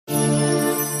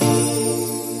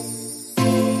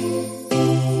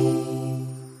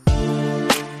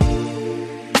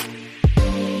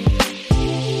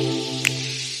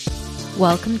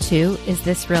Welcome to Is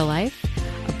This Real Life?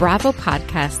 A Bravo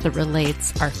podcast that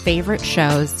relates our favorite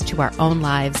shows to our own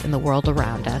lives and the world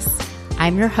around us.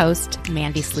 I'm your host,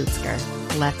 Mandy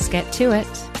Slutzker. Let's get to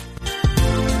it.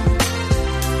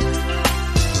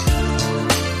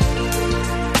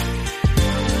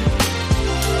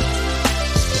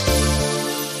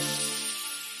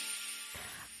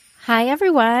 Hi,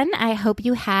 everyone. I hope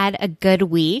you had a good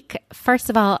week. First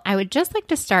of all, I would just like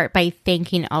to start by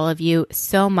thanking all of you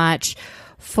so much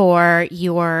for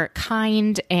your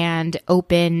kind and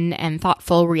open and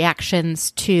thoughtful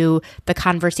reactions to the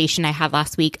conversation I had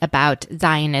last week about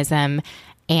Zionism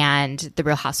and the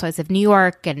Real Housewives of New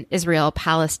York and Israel,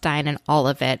 Palestine, and all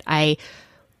of it. I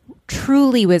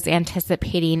truly was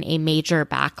anticipating a major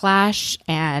backlash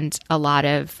and a lot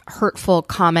of hurtful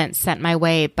comments sent my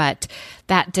way, but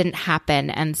that didn't happen.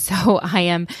 And so I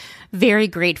am very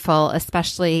grateful,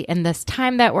 especially in this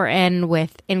time that we're in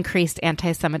with increased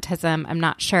anti-Semitism. I'm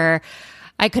not sure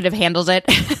I could have handled it.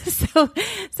 So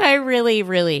I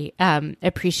really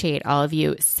appreciate all of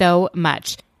you so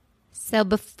much. So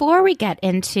before we get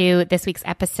into this week's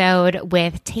episode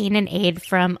with Tane and Aid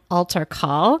from Altar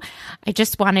Call, I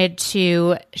just wanted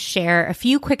to share a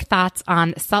few quick thoughts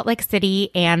on Salt Lake City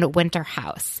and Winter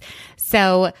House.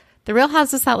 So The Real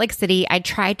House of Salt Lake City, I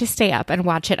tried to stay up and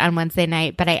watch it on Wednesday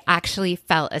night, but I actually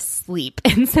fell asleep.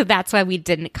 And so that's why we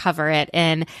didn't cover it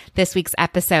in this week's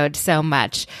episode so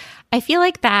much. I feel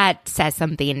like that says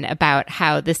something about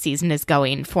how the season is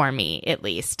going for me, at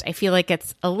least. I feel like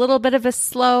it's a little bit of a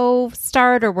slow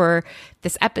start, or where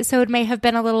this episode may have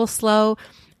been a little slow.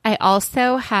 I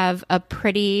also have a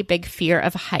pretty big fear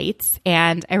of heights,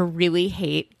 and I really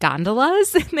hate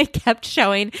gondolas. And they kept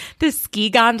showing the ski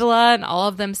gondola and all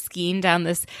of them skiing down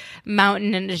this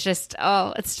mountain, and it's just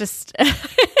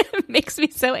it makes me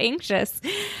so anxious.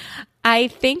 I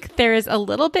think there is a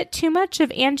little bit too much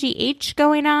of Angie H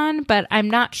going on, but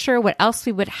I'm not sure what else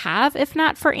we would have if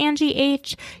not for Angie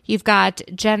H. You've got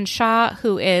Jen Shah,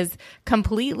 who is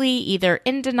completely either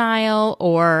in denial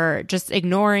or just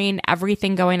ignoring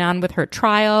everything going on with her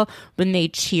trial when they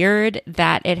cheered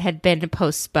that it had been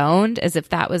postponed, as if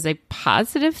that was a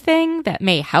positive thing that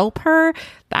may help her.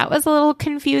 That was a little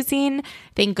confusing.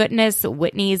 Thank goodness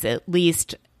Whitney's at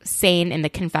least saying in the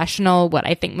confessional what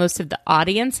I think most of the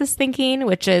audience is thinking,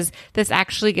 which is this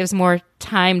actually gives more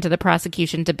time to the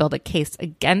prosecution to build a case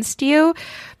against you.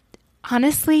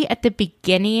 Honestly, at the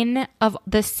beginning of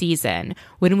the season,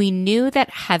 when we knew that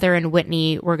Heather and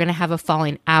Whitney were going to have a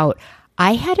falling out,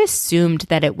 I had assumed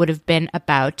that it would have been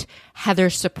about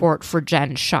Heather's support for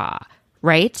Jen Shah,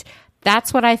 right?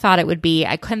 That's what I thought it would be.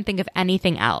 I couldn't think of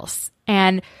anything else.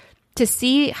 And to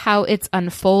see how it's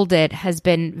unfolded has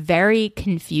been very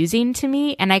confusing to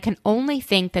me, and I can only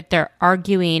think that they're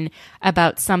arguing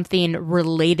about something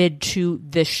related to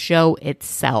the show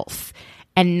itself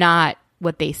and not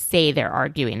what they say they're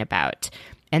arguing about.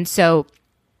 And so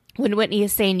when Whitney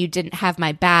is saying you didn't have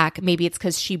my back, maybe it's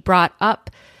because she brought up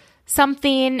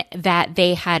something that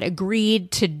they had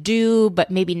agreed to do, but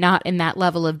maybe not in that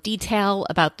level of detail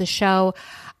about the show.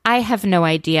 I have no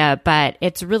idea, but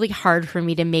it's really hard for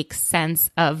me to make sense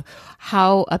of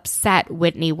how upset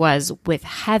Whitney was with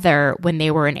Heather when they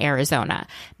were in Arizona.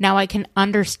 Now, I can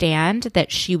understand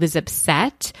that she was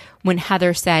upset when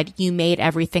Heather said, you made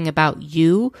everything about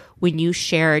you when you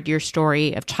shared your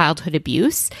story of childhood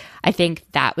abuse. I think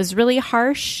that was really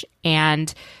harsh,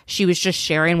 and she was just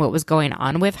sharing what was going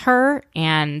on with her,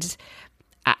 and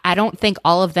I don't think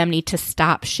all of them need to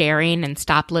stop sharing and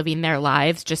stop living their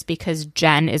lives just because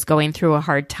Jen is going through a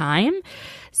hard time.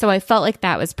 So I felt like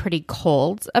that was pretty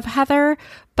cold of Heather.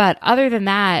 But other than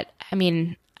that, I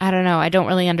mean, I don't know. I don't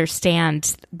really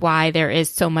understand why there is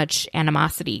so much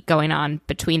animosity going on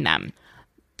between them.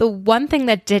 The one thing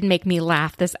that did make me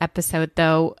laugh this episode,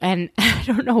 though, and I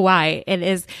don't know why, it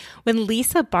is when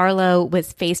Lisa Barlow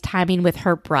was FaceTiming with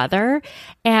her brother,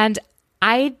 and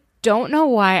I don't know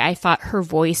why I thought her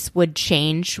voice would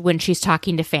change when she's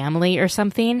talking to family or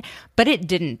something, but it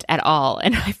didn't at all.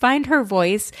 And I find her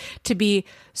voice to be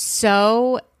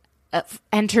so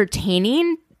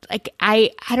entertaining. Like, I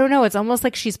don't know. It's almost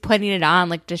like she's putting it on.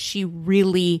 Like, does she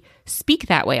really speak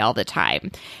that way all the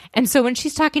time? And so when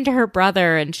she's talking to her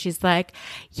brother and she's like,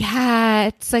 yeah,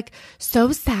 it's like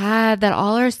so sad that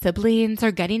all our siblings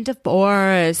are getting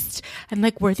divorced. And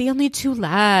like, we're the only two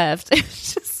left.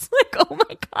 It's just like, oh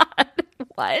my God,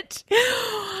 what?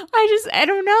 I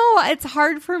don't know. It's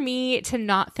hard for me to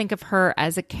not think of her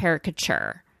as a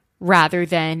caricature rather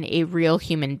than a real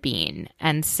human being.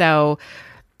 And so,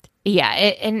 yeah,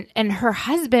 and her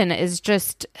husband is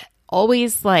just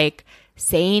always like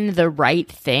saying the right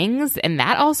things. And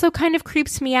that also kind of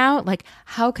creeps me out. Like,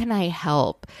 how can I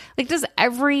help? Like, does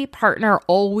every partner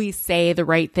always say the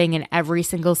right thing in every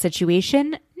single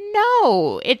situation?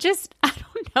 No, it just, I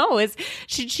don't know.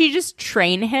 Should she just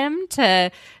train him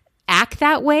to act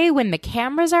that way when the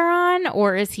cameras are on,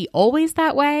 or is he always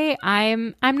that way?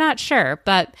 I'm not sure,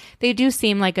 but they do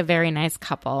seem like a very nice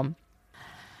couple.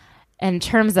 In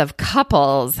terms of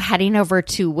couples heading over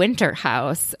to Winter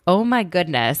House, oh my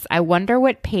goodness, I wonder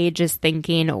what Paige is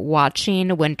thinking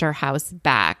watching Winter House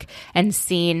back and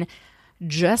seeing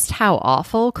just how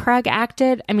awful Craig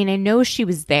acted. I mean, I know she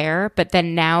was there, but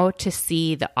then now to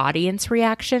see the audience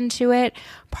reaction to it,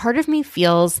 part of me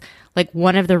feels like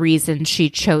one of the reasons she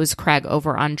chose Craig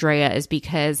over Andrea is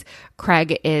because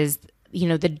Craig is,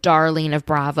 the darling of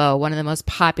Bravo, one of the most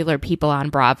popular people on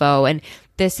Bravo. And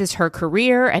this is her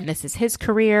career and this is his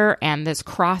career, and this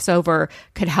crossover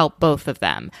could help both of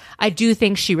them. I do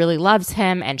think she really loves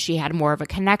him and she had more of a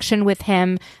connection with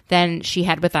him than she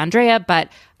had with Andrea, but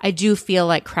I do feel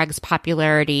like Craig's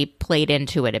popularity played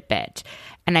into it a bit.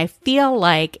 And I feel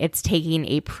like it's taking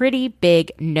a pretty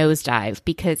big nosedive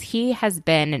because he has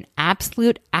been an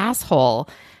absolute asshole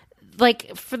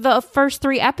like for the first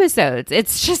 3 episodes.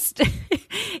 It's just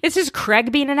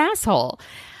Craig being an asshole.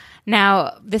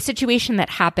 Now, the situation that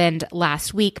happened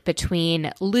last week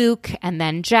between Luke and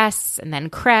then Jess and then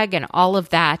Craig and all of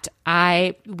that,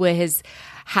 I was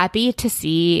happy to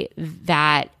see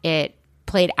that it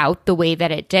played out the way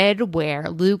that it did, where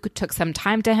Luke took some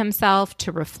time to himself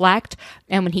to reflect.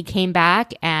 And when he came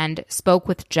back and spoke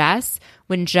with Jess,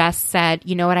 when Jess said,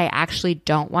 you know what, I actually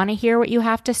don't want to hear what you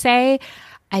have to say,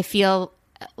 I feel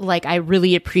like I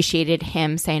really appreciated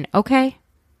him saying, okay,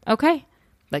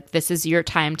 like this is your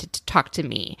time to talk to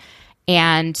me.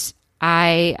 And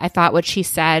I thought what she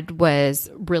said was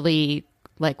really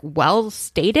like well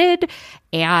stated,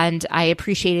 and I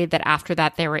appreciated that after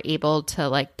that they were able to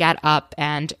like get up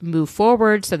and move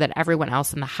forward so that everyone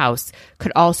else in the house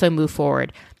could also move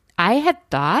forward. I had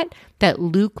thought that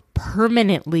Luke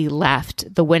permanently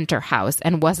left the Winter House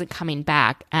and wasn't coming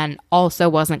back, and also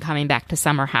wasn't coming back to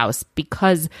Summer House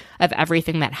because of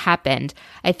everything that happened.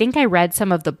 I think I read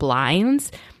some of the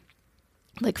blinds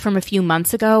like from a few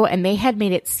months ago, and they had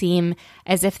made it seem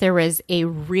as if there was a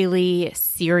really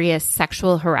serious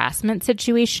sexual harassment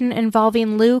situation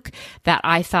involving Luke that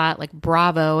I thought like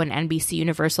Bravo and NBC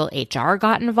Universal HR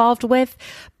got involved with.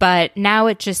 But now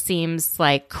it just seems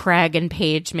like Craig and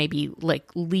Paige maybe like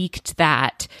leaked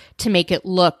that to make it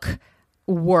look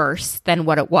worse than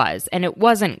what it was. And it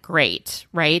wasn't great,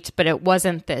 right? But it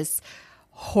wasn't this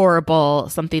horrible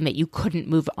something that you couldn't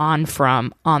move on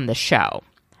from on the show.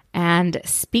 And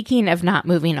speaking of not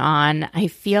moving on, I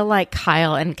feel like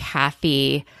Kyle and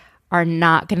Kathy are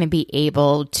not going to be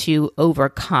able to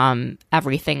overcome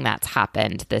everything that's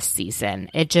happened this season.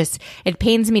 It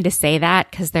pains me to say that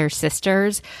because they're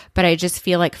sisters, but I just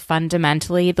feel like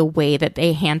fundamentally the way that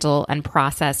they handle and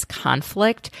process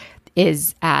conflict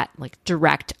is at like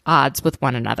direct odds with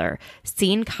one another.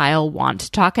 Seeing Kyle want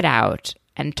to talk it out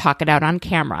and talk it out on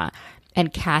camera,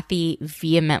 and Kathy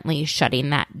vehemently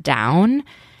shutting that down,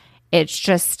 I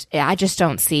just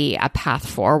don't see a path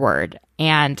forward.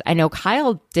 And I know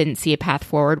Kyle didn't see a path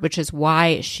forward, which is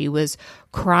why she was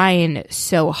crying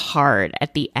so hard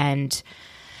at the end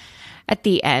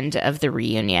of the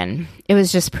reunion. It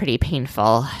was just pretty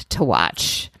painful to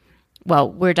watch.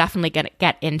 Well, we're definitely going to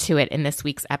get into it in this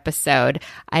week's episode.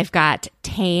 I've got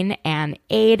Tane and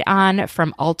Aid on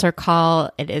from Altar Call.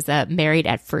 It is a Married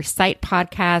at First Sight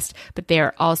podcast, but they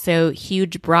are also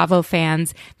huge Bravo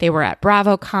fans. They were at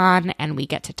BravoCon, and we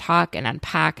get to talk and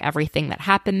unpack everything that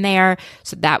happened there.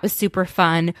 So that was super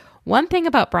fun. One thing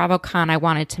about BravoCon I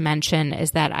wanted to mention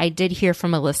is that I did hear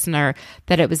from a listener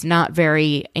that it was not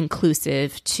very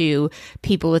inclusive to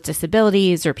people with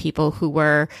disabilities or people who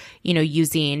were,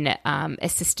 using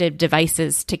assistive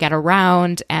devices to get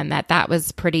around, and that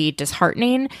was pretty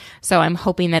disheartening. So I'm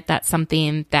hoping that that's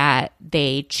something that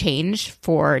they change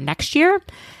for next year.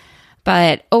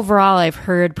 But overall, I've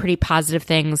heard pretty positive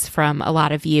things from a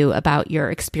lot of you about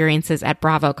your experiences at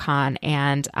BravoCon,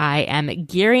 and I am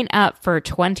gearing up for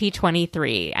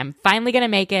 2023. I'm finally going to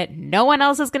make it. No one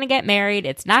else is going to get married.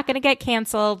 It's not going to get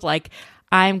canceled. Like,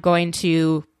 I'm going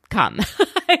to come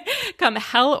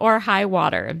hell or high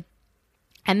water.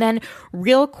 And then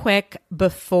real quick,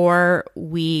 before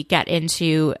we get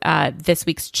into this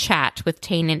week's chat with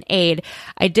Tane and Aid,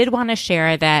 I did want to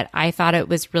share that I thought it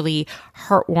was really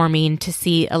heartwarming to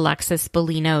see Alexis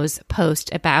Bellino's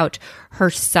post about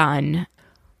her son,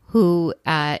 who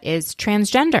is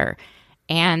transgender.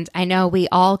 And I know we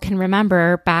all can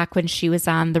remember back when she was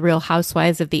on The Real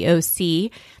Housewives of the OC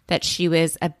that she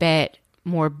was a bit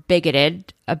more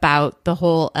bigoted about the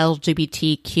whole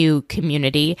LGBTQ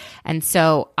community. And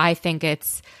so I think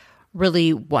it's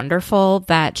really wonderful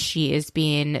that she is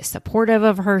being supportive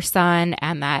of her son,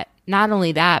 and that not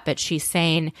only that, but she's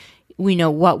saying, we know,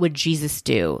 what would Jesus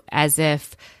do, as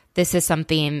if this is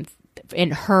something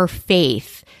in her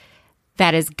faith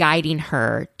that is guiding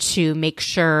her to make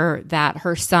sure that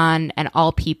her son and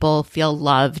all people feel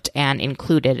loved and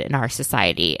included in our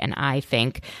society. And I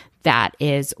think that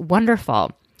is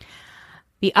wonderful.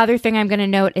 The other thing I'm going to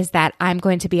note is that I'm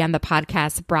going to be on the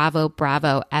podcast Bravo,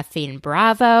 Bravo, Effing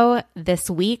Bravo this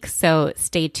week. So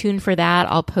stay tuned for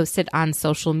that. I'll post it on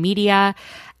social media.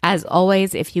 As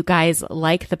always, if you guys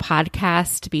like the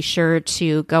podcast, be sure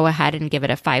to go ahead and give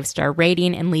it a 5-star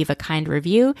rating and leave a kind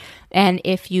review. And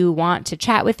if you want to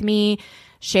chat with me,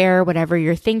 share whatever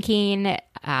you're thinking,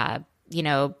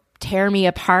 tear me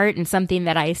apart in something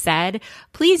that I said,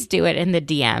 please do it in the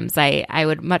DMs. I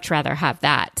would much rather have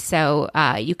that. So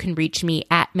you can reach me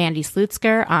at Mandy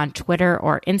Slutsker on Twitter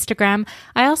or Instagram.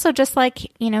 I also just like,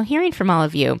 hearing from all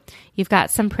of you. You've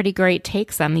got some pretty great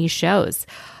takes on these shows.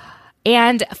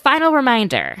 And final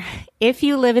reminder, if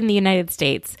you live in the United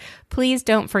States, please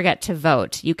don't forget to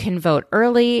vote. You can vote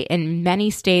early in many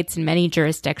states and many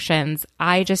jurisdictions.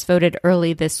 I just voted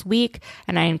early this week,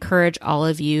 and I encourage all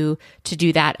of you to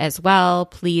do that as well.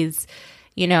 Please,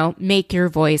 make your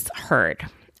voice heard.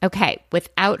 Okay,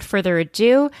 without further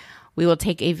ado, we will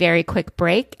take a very quick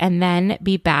break and then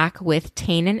be back with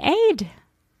Tane and Aid.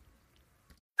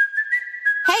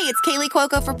 Hey, it's Kaylee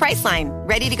Cuoco for Priceline.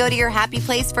 Ready to go to your happy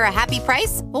place for a happy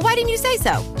price? Well, why didn't you say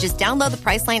so? Just download the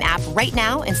Priceline app right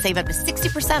now and save up to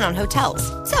 60% on hotels.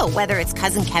 So whether it's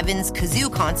Cousin Kevin's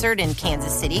Kazoo Concert in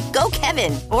Kansas City, go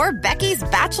Kevin, or Becky's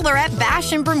Bachelorette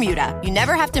Bash in Bermuda, you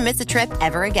never have to miss a trip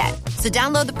ever again. So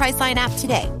download the Priceline app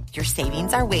today. Your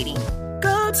savings are waiting.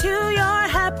 Go to your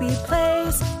happy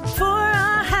place for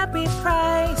a happy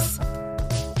price.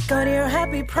 Go to your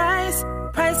happy price,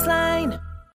 Priceline.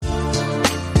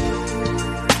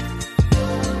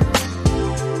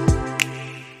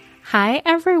 Hi,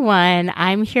 everyone.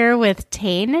 I'm here with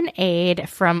Tane and Aid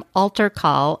from Altar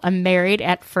Call, a Married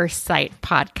at First Sight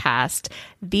podcast.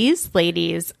 These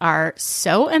ladies are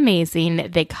so amazing.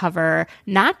 They cover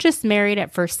not just Married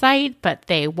at First Sight, but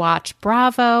they watch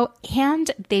Bravo, and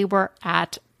they were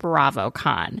at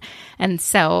BravoCon. And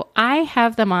so I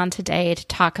have them on today to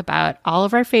talk about all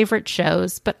of our favorite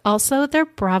shows, but also their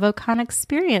BravoCon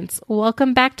experience.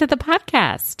 Welcome back to the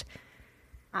podcast.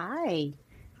 Hi.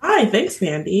 Hi, thanks,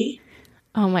 Mandy.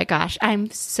 Oh my gosh,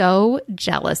 I'm so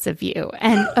jealous of you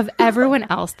and of everyone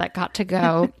else that got to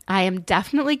go. I am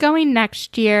definitely going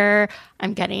next year.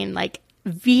 I'm getting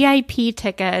VIP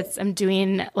tickets. I'm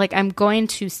going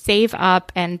to save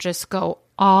up and just go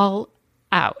all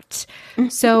out.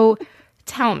 So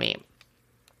tell me,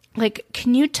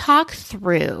 can you talk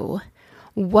through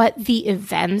what the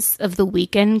events of the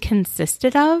weekend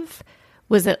consisted of?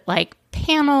 Was it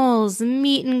panels,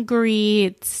 meet and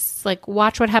greets,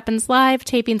 Watch What Happens Live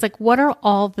tapings? What are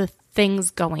all the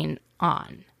things going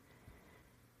on?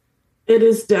 It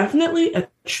is definitely a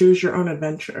choose your own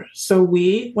adventure. So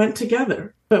we went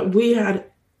together, but we had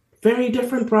very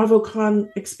different BravoCon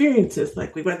experiences.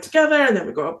 We went together and then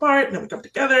we go apart and then we come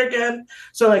together again.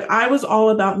 So I was all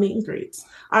about meet and greets.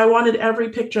 I wanted every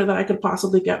picture that I could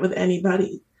possibly get with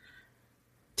anybody.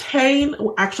 Tane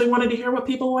actually wanted to hear what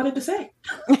people wanted to say.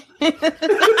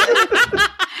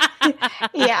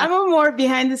 Yeah, I'm a more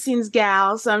behind the scenes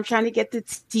gal, so I'm trying to get the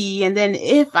tea. And then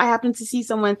if I happen to see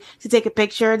someone to take a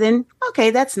picture, then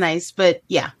okay, that's nice. But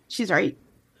yeah, she's right.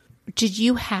 Did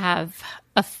you have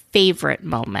a favorite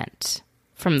moment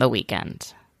from the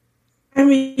weekend? I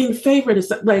mean, favorite is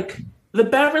the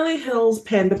Beverly Hills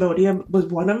Pandemonium was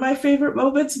one of my favorite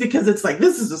moments because it's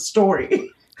this is a story.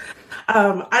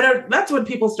 That's when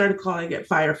people started calling it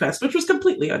Fyre Fest, which was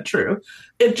completely untrue.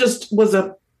 It just was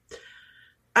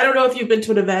I don't know if you've been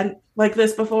to an event like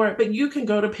this before, but you can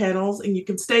go to panels and you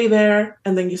can stay there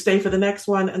and then you stay for the next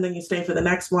one and then you stay for the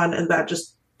next one. And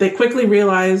they quickly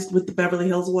realized with the Beverly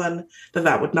Hills one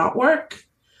that would not work.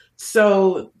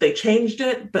 So they changed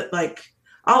it. But that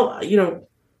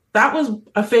was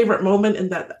a favorite moment in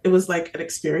that it was an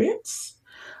experience.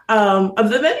 Of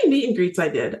the many meet and greets I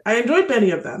did, I enjoyed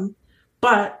many of them.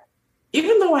 But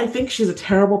even though I think she's a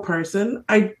terrible person,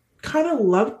 I kind of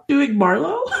loved doing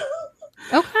Marlo.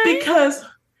 Okay. Because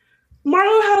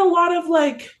Marlo had a lot of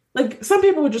some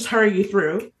people would just hurry you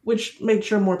through, which made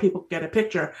sure more people could get a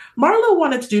picture. Marlo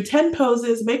wanted to do 10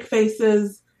 poses, make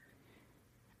faces,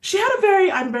 she had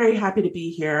I'm very happy to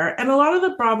be here. And a lot of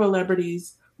the Bravo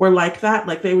celebrities were like that.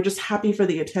 Like they were just happy for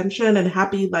the attention and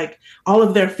happy, like all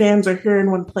of their fans are here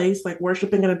in one place, like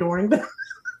worshiping and adoring them.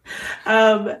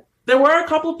 There were a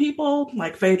couple people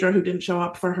like Phaedra who didn't show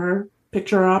up for her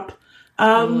picture op.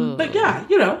 But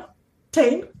yeah,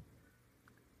 Tane.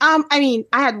 I mean,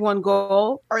 I had one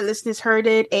goal. Our listeners heard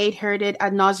it. Aid heard it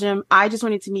ad nauseum. I just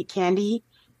wanted to meet Kandi,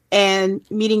 and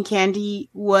meeting Kandi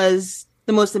was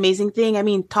the most amazing thing. I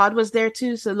mean, Todd was there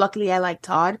too, so luckily I like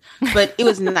Todd, but it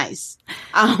was nice.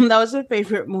 That was my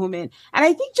favorite moment. And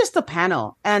I think just the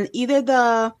panel and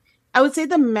I would say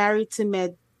the Married to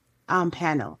Med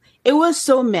panel. It was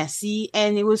so messy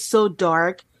and it was so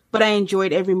dark, but I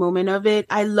enjoyed every moment of it.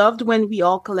 I loved when we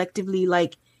all collectively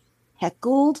like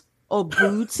heckled or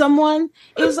booed someone.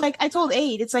 It was like, I told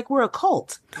Aid, it's like we're a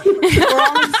cult. We're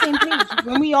all on the same page.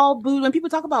 When we all booed, when people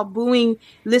talk about booing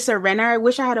Lisa Rinna, I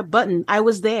wish I had a button. I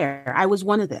was there. I was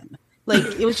one of them. Like,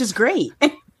 it was just great.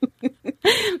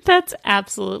 That's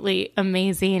absolutely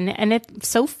amazing. And it's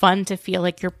so fun to feel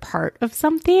like you're part of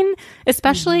something,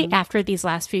 especially after these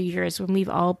last few years when we've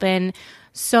all been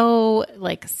so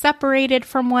like separated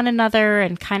from one another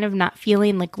and kind of not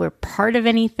feeling like we're part of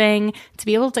anything. To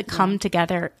be able to come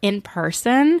together in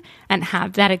person and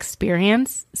have that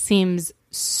experience seems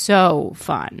so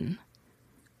fun.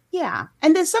 Yeah.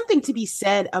 And there's something to be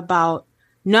said about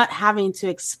not having to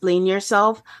explain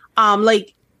yourself.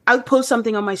 Like, I would post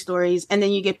something on my stories and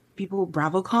then you get people,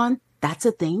 BravoCon, that's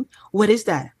a thing. What is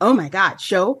that? Oh my God,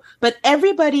 show. But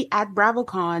everybody at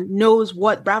BravoCon knows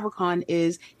what BravoCon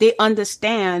is. They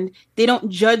understand. They don't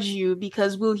judge you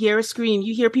because we'll hear a scream.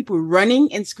 You hear people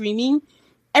running and screaming.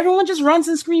 Everyone just runs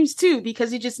and screams too,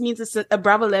 because it just means it's a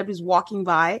Bravo Leb is walking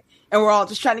by and we're all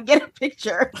just trying to get a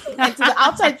picture. And to the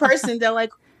outside person, they're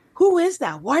like, who is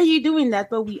that? Why are you doing that?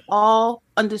 But we all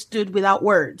understood without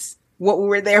words what we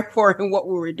were there for and what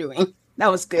we were doing.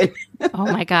 That was good. Oh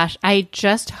my gosh. I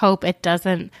just hope it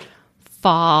doesn't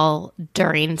fall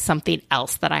during something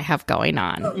else that I have going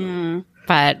on.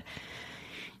 But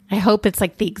I hope it's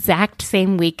like the exact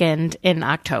same weekend in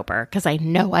October because I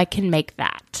know I can make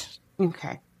that.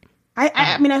 Okay.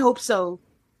 I mean, I hope so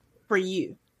for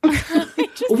you.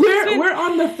 We're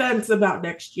on the fence about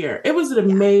next year. It was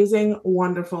an amazing,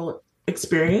 wonderful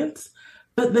experience.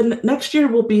 But then next year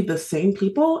will be the same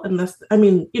people, unless, I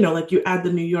mean, like you add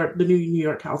the new New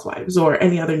York Housewives or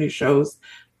any other new shows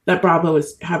that Bravo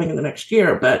is having in the next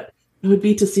year. But it would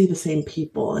be to see the same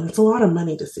people. And it's a lot of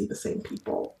money to see the same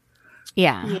people.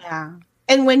 Yeah. Yeah.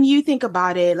 And when you think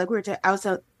about it, like we've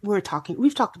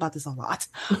talked about this a lot,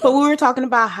 but we were talking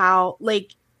about how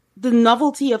like the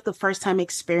novelty of the first time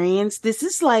experience, this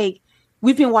is like,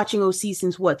 we've been watching OC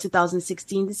since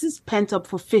 2016? This is pent up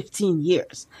for 15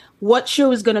 years. What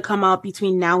show is going to come out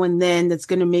between now and then that's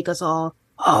going to make us all,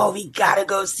 oh, we got to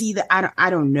go see that? I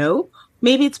don't know.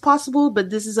 Maybe it's possible, but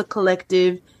this is a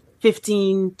collective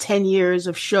 10 years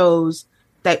of shows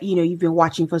that, you've been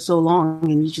watching for so long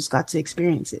and you just got to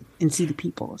experience it and see the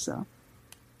people. So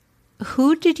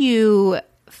who did you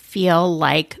feel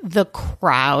like the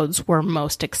crowds were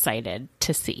most excited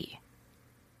to see?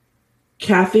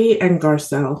 Kathy and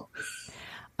Garcelle.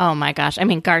 Oh my gosh. I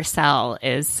mean, Garcelle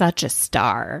is such a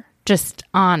star, just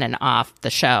on and off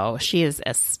the show. She is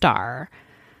a star.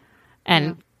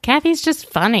 And Kathy's just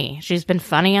funny. She's been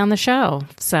funny on the show.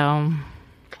 So.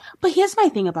 But here's my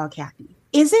thing about Kathy.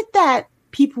 Is it that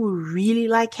people really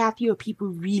like Kathy or people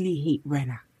really hate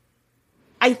Rinna?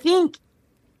 I think,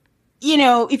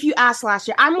 if you asked last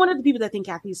year, I'm one of the people that think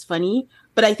Kathy's funny,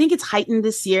 but I think it's heightened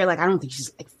this year. Like, I don't think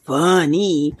she's like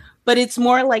funny. But it's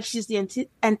more like she's the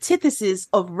antithesis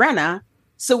of Rinna.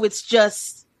 So it's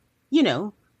just,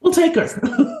 We'll take her.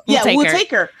 We'll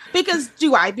take her. Because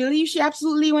do I believe she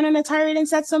absolutely went on a tirade and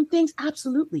said some things?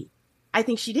 Absolutely. I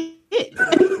think she did.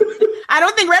 I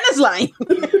don't think Renna's lying.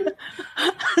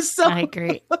 So I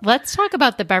agree. Let's talk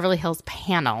about the Beverly Hills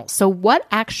panel. So what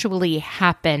actually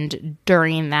happened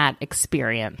during that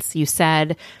experience? You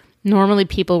said normally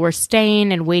people were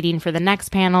staying and waiting for the next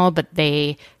panel, but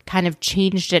they kind of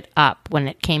changed it up when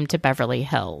it came to Beverly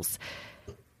Hills.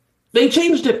 They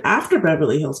changed it after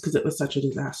Beverly Hills because it was such a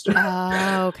disaster.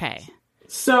 Oh, okay.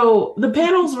 So the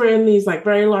panels were in these like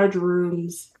very large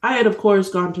rooms. I had, of course,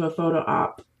 gone to a photo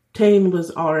op. Tane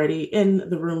was already in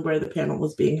the room where the panel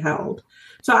was being held.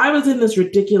 So I was in this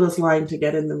ridiculous line to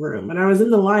get in the room. And I was in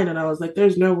the line and I was like,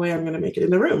 there's no way I'm going to make it in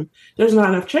the room. There's not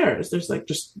enough chairs.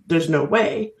 There's no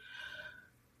way.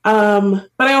 But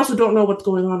I also don't know what's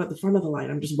going on at the front of the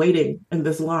line. I'm just waiting in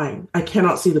this line. I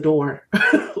cannot see the door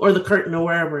or the curtain or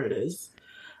wherever it is.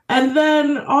 And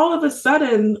then all of a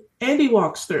sudden, Andy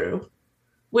walks through.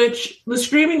 which the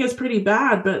screaming is pretty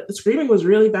bad, but the screaming was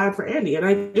really bad for Andy. And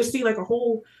I just see like a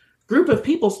whole group of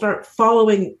people start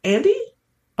following Andy.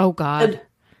 Oh, God.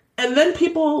 And then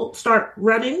people start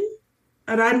running,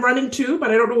 and I'm running too,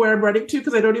 but I don't know where I'm running to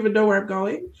because I don't even know where I'm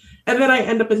going. And then I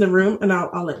end up in the room, and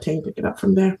I'll let Tane pick it up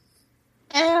from there.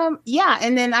 Yeah,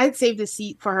 and then I'd save the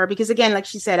seat for her because, again, like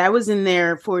she said, I was in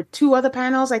there for 2 other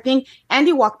panels. I think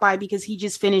Andy walked by because he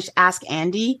just finished Ask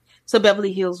Andy, so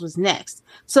Beverly Hills was next.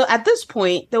 So at this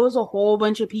point, there was a whole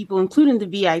bunch of people, including the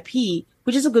VIP,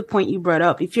 which is a good point you brought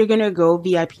up. If you're going to go,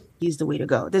 VIP is the way to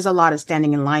go. There's a lot of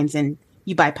standing in lines, and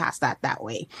you bypass that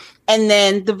way. And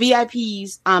then the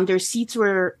VIPs, their seats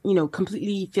were,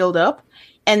 completely filled up.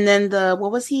 And then the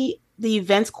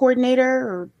events coordinator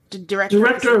or the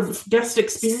director of guest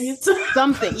experience,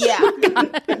 something, yeah,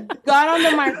 got on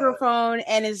the microphone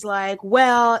and is like,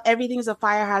 well, everything's a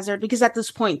fire hazard because at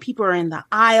this point, people are in the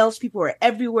aisles, people are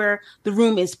everywhere. The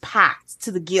room is packed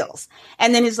to the gills.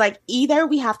 And then it's like, either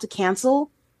we have to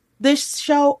cancel this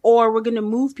show or we're going to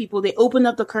move people. They open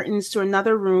up the curtains to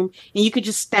another room and you could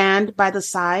just stand by the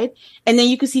side. And then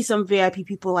you could see some VIP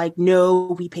people like,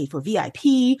 no, we paid for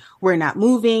VIP. We're not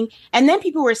moving. And then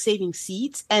people were saving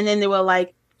seats. And then they were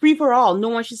like, free for all. No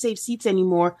one should save seats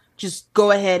anymore. Just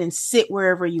go ahead and sit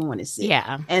wherever you want to sit.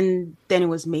 Yeah. And then it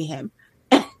was mayhem.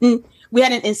 We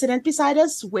had an incident beside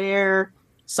us where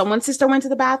someone's sister went to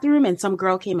the bathroom and some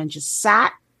girl came and just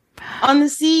sat on the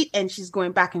seat and she's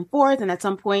going back and forth. And at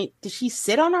some point, did she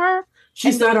sit on her?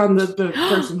 She sat on the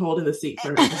person holding the seat.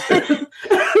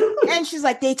 And she's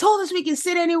like, they told us we can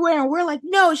sit anywhere. And we're like,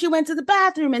 no, she went to the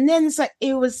bathroom. And then it's like,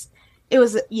 it was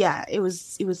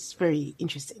very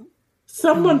interesting.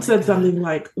 Someone said something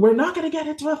like, we're not going to get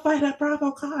into a fight at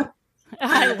BravoCon.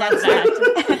 I love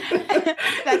that.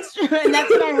 That's true. And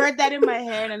that's when I heard that in my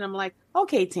head. And I'm like,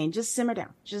 okay, Tane, just simmer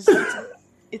down. It's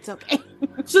okay.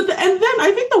 And then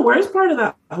I think the worst part of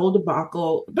that whole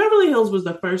debacle, Beverly Hills was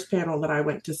the first panel that I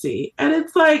went to see. And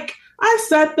it's like, I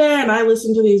sat there and I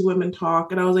listened to these women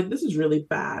talk and I was like, this is really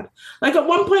bad. Like at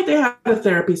one point they had a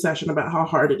therapy session about how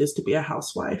hard it is to be a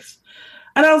housewife.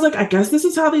 And I was like, I guess this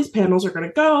is how these panels are going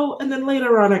to go. And then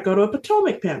later on, I go to a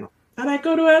Potomac panel and I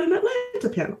go to an Atlanta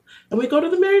panel and we go to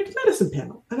the Married to Medicine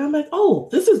panel. And I'm like, oh,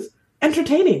 this is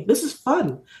entertaining. This is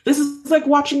fun. This is like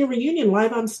watching a reunion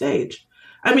live on stage.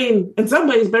 I mean, in some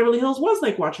ways, Beverly Hills was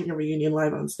like watching a reunion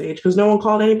live on stage because no one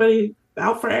called anybody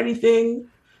out for anything.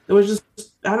 It was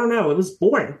just, I don't know. It was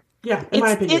boring. Yeah, in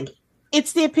my opinion.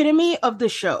 It's the epitome of the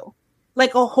show.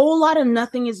 Like a whole lot of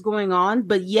nothing is going on,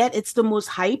 but yet it's the most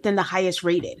hyped and the highest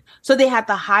rated. So they had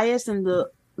the highest and the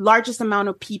largest amount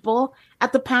of people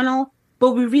at the panel,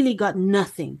 but we really got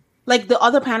nothing. Like the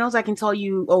other panels, I can tell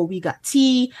you, oh, we got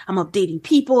tea. I'm updating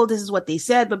people. This is what they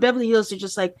said. But Beverly Hills are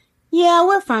just like, yeah,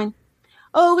 we're fine.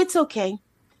 Oh, it's okay.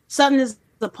 Sutton is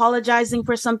apologizing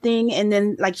for something. And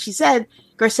then, like she said,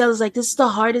 Garcella's like, this is the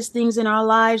hardest things in our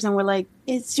lives. And we're like,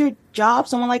 it's your job.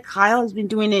 Someone like Kyle has been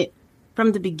doing it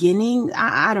from the beginning.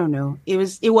 I don't know. It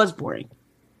was boring.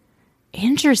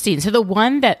 Interesting. So the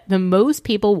one that the most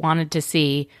people wanted to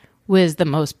see was the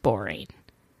most boring.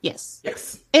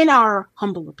 Yes. In our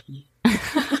humble opinion.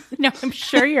 No, I'm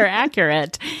sure you're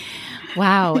accurate.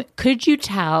 Wow. Could you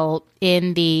tell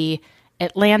in the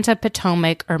Atlanta,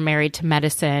 Potomac, or Married to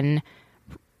Medicine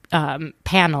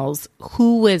panels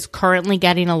who was currently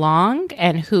getting along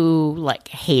and who like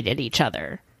hated each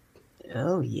other?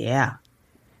 Oh, yeah.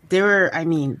 There were,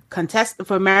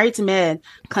 for Married to Med,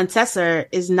 Contessa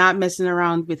is not messing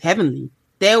around with Heavenly.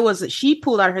 She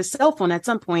pulled out her cell phone at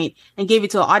some point and gave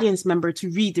it to an audience member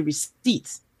to read the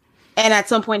receipts. And at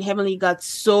some point, Heavenly got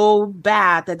so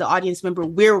bad that the audience member,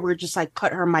 were just like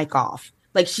cut her mic off.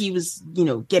 Like she was,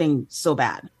 getting so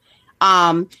bad.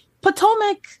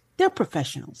 Potomac, they're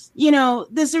professionals.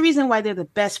 There's a reason why they're the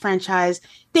best franchise.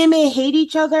 They may hate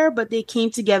each other, but they came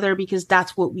together because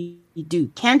that's what we do.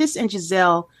 Candace and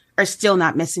Giselle are still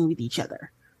not messing with each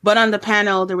other. But on the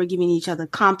panel, they were giving each other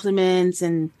compliments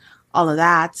and all of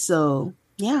that. So,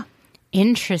 yeah.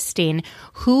 Interesting.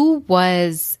 Who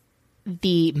was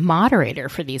the moderator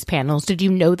for these panels? Did you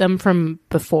know them from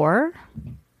before?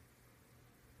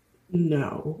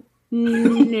 No.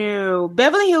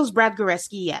 Beverly Hills, Brad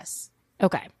Goreski, yes.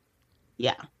 Okay.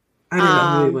 Yeah. I didn't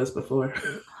know who he was before.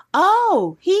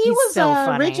 Oh, he's was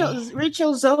so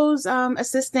Rachel Zoe's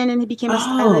assistant, and he became a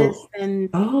stylist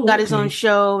and got his own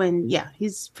show. And yeah,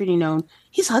 he's pretty known.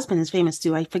 His husband is famous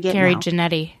too. I forget. Gary now.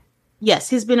 Janetti. Yes,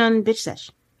 he's been on Bitch Sesh.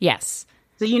 Yes.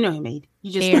 So you know him, Aid.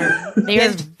 You just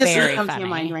they're very comes funny. to your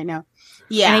mind right now.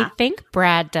 Yeah, and I think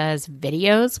Brad does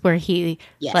videos where he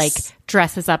like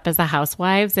dresses up as the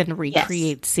housewives and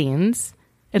recreates scenes.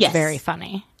 It's very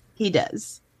funny. He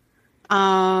does.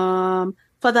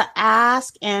 For the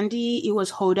Ask Andy, it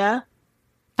was Hoda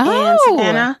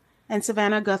Oh, and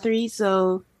Savannah Guthrie.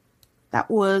 So that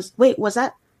was was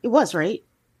that it was right?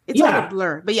 It's all Yeah. a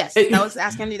blur, but yes, that was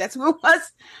Ask Andy. That's who it was.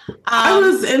 I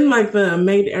was in like the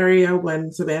main area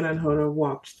when Savannah and Hoda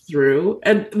walked through,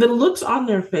 and the looks on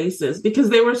their faces, because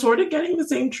they were sort of getting the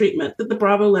same treatment that the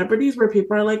Bravo celebrities, where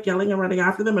people are like yelling and running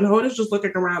after them, and Hoda's just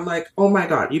looking around like, "Oh my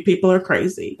god, you people are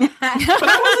crazy." But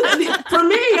I wasn't. For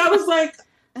me, I was like,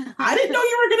 I didn't know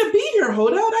you were going to be here,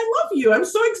 Hoda, and I love you. I'm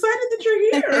so excited that you're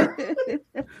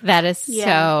here. that is Yeah.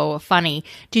 so funny.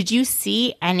 Did you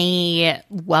see any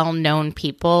well-known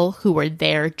people who were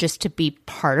there just to be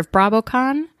part of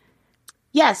BravoCon?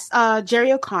 Yes,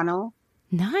 Jerry O'Connell.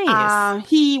 Nice.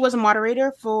 He was a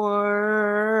moderator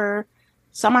for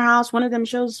Summer House, one of them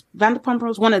shows, Vanderpump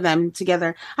Rules, one of them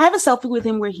together. I have a selfie with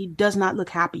him where he does not look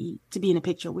happy to be in a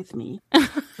picture with me.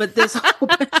 But there's a whole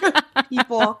bunch of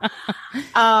people.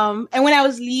 And when I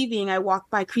was leaving, I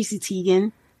walked by Chrissy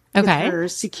Teigen with Okay. her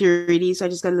security, so I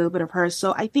just got a little bit of her.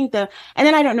 So I think and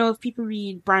then I don't know if people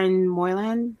read Brian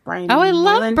Moylan. Oh, I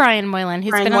love Brian Moylan.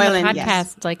 He's Brian been on Moylan, the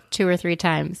yes. podcast like 2 or 3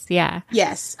 times. Yeah.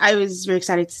 Yes, I was very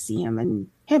excited to see him and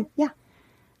him. Yeah.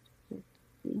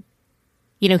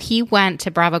 You know, he went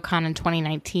to BravoCon in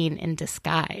 2019 in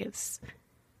disguise.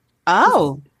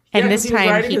 Oh. And Yeah, this 'cause he was time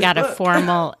writing he his got a book.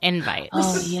 formal invite.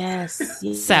 Oh yes.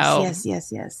 Yes. So-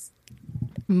 Yes.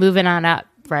 Moving on up,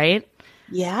 right?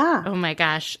 Yeah. Oh my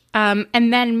gosh. And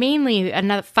then mainly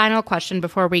another final question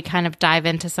before we kind of dive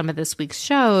into some of this week's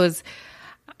shows.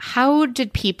 How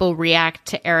did people react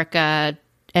to Erica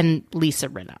and Lisa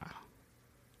Rinna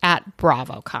at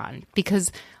BravoCon?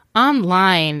 Because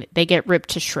online they get ripped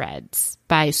to shreds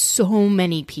by so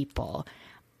many people.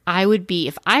 I would be,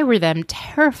 if I were them,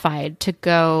 terrified to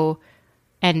go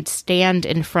and stand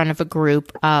in front of a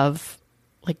group of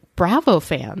like Bravo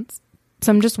fans.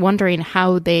 So I'm just wondering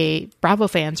how Bravo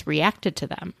fans reacted to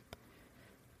them.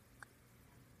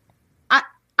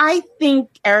 I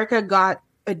think Erica got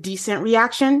a decent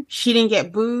reaction. She didn't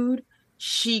get booed.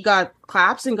 She got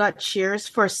claps and got cheers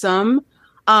for some.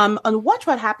 On Watch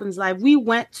What Happens Live, we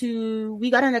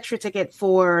got an extra ticket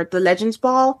for the Legends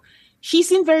Ball. She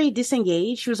seemed very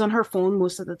disengaged. She was on her phone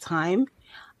most of the time.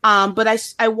 But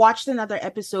I watched another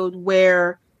episode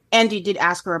where Andy did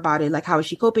ask her about it, like how is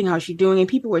she coping, how is she doing, and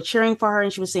people were cheering for her,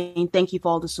 and she was saying thank you for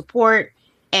all the support,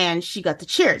 and she got the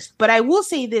cheers. But I will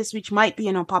say this, which might be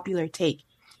an unpopular take.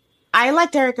 I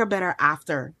liked Erica better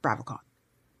after BravoCon.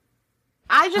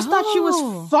 I just thought she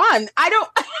was fun.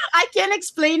 I can't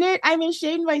explain it. I'm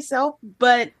ashamed myself,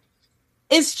 but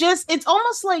it's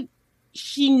almost like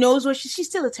she knows what she's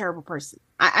still a terrible person.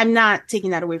 I'm not taking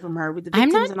that away from her with the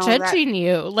I'm victims not and all that. judging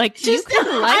you. Like, you She's- can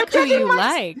I'm like who judging you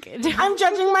myself. like. I'm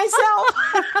judging myself.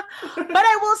 But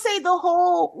I will say the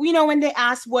whole, when they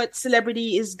asked what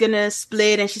celebrity is going to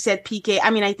split and she said PK, I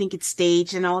mean, I think it's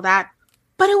staged and all that,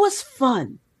 but it was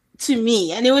fun to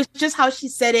me. And it was just how she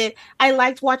said it. I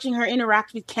liked watching her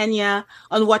interact with Kenya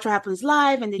on Watch What Happens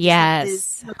Live. And they just had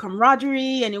this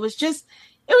camaraderie, and it was just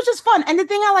fun. And the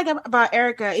thing I like about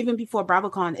Erica, even before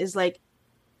BravoCon, is like,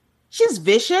 she's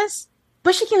vicious,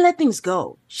 but she can let things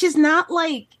go. She's not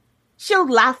like, she'll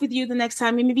laugh with you the next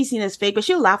time. It may be seen as fake, but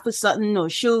she'll laugh with Sutton, or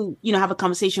she'll, have a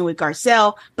conversation with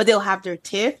Garcelle, but they'll have their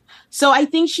tiff. So I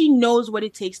think she knows what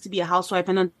it takes to be a housewife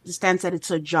and understands that it's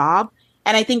her job.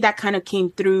 And I think that kind of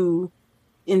came through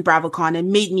in BravoCon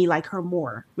and made me like her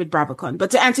more with BravoCon.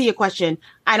 But to answer your question,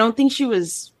 I don't think she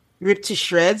was ripped to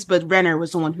shreds, but Renner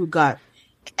was the one who got,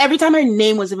 every time her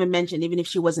name was even mentioned, even if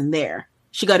she wasn't there,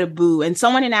 she got a boo. And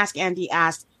someone in Ask Andy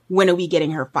asked, when are we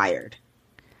getting her fired?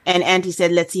 And Andy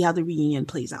said, let's see how the reunion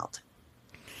plays out.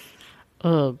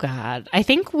 Oh, God. I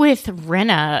think with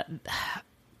Rinna,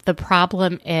 the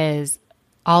problem is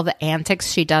all the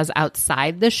antics she does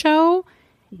outside the show.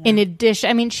 Yeah. In addition,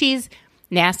 I mean, she's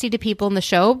nasty to people in the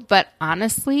show, but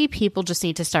honestly, people just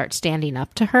need to start standing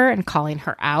up to her and calling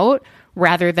her out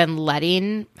rather than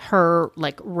letting her,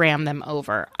 like, ram them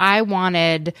over. I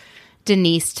wanted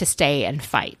Denise to stay and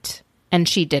fight, and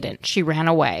she didn't. She ran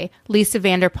away. Lisa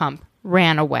Vanderpump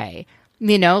ran away.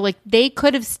 Like, they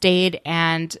could have stayed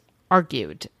and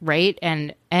argued, right?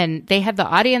 And they had the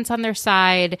audience on their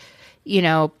side,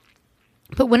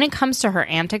 but when it comes to her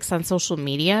antics on social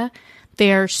media,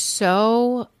 they are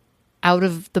so out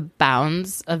of the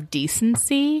bounds of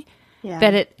decency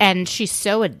and she's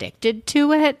so addicted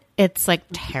to it. It's like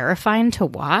terrifying to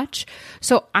watch.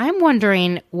 So I'm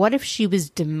wondering, what if she was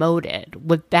demoted?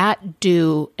 Would that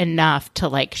do enough to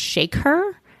like shake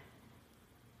her?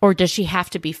 Or does she have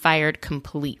to be fired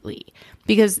completely?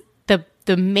 Because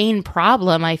the main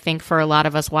problem, I think, for a lot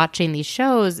of us watching these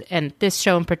shows, and this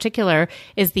show in particular,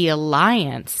 is the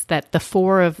alliance that the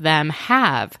four of them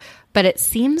have. But it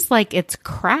seems like it's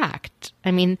cracked.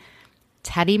 I mean,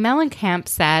 Teddy Mellencamp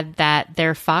said that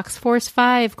their Fox Force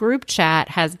 5 group chat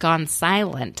has gone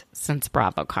silent since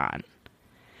BravoCon.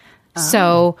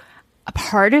 So a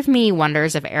part of me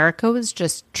wonders if Erika was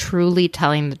just truly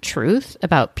telling the truth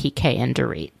about PK and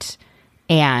Dorit,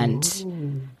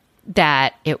 and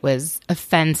that it was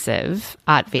offensive,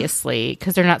 obviously,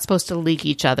 because they're not supposed to leak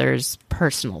each other's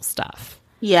personal stuff.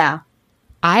 Yeah.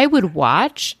 I would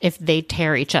watch if they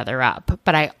tear each other up,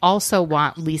 but I also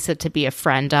want Lisa to be a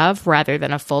friend of rather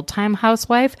than a full-time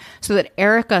housewife, so that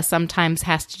Erika sometimes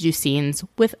has to do scenes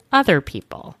with other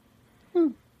people.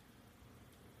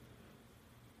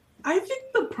 I think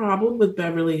the problem with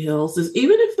Beverly Hills is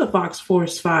even if the Fox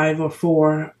Force 5 or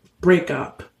 4 break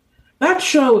up, that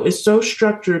show is so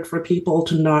structured for people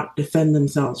to not defend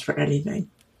themselves for anything.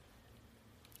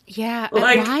 Yeah,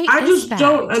 like why I is just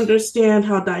don't understand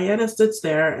how Diana sits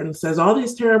there and says all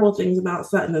these terrible things about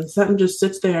Sutton, and Sutton just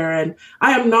sits there. And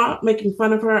I am not making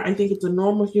fun of her. I think it's a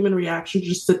normal human reaction to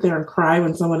just sit there and cry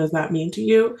when someone is that mean to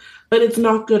you. But it's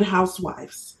not Good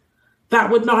Housewives. That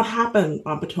would not happen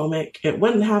on Potomac. It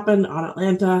wouldn't happen on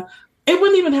Atlanta. It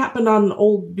wouldn't even happen on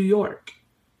Old New York.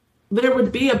 There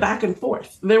would be a back and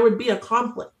forth. There would be a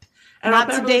conflict. And not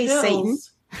today,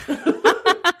 Hills, Satan.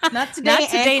 Not today, not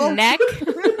today, neck.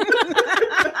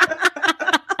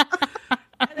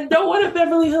 And no one at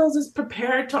Beverly Hills is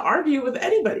prepared to argue with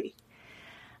anybody.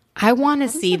 I want to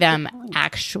see them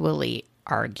actually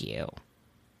argue.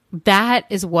 That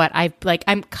is what I like.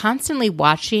 I'm constantly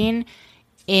watching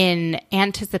in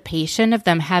anticipation of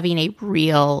them having a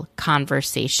real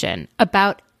conversation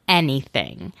about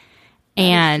anything.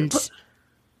 And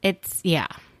it's, yeah.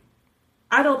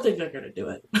 I don't think they're going to do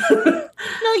it.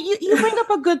 No, you bring up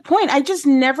a good point. I just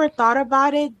never thought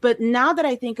about it. But now that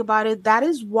I think about it, that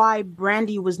is why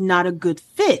Brandy was not a good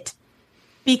fit.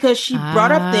 Because she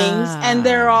brought up things and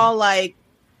they're all like,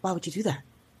 why would you do that?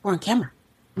 We're on camera.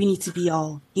 We need to be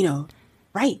all,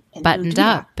 right. And buttoned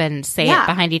up and say it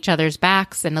behind each other's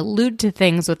backs and allude to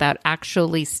things without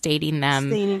actually stating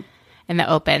them in the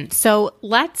open. So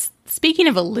speaking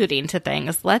of alluding to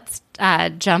things, let's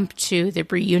jump to the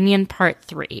reunion part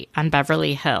 3 on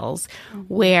Beverly Hills,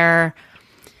 where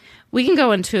we can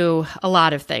go into a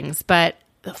lot of things, but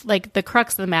like the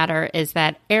crux of the matter is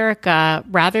that Erika,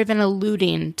 rather than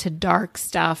alluding to dark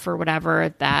stuff or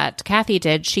whatever that Kathy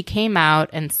did, she came out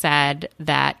and said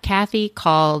that Kathy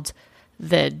called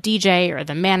the DJ or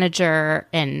the manager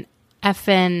an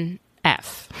effing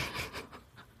F.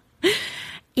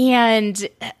 And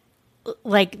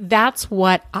like, that's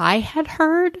what I had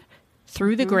heard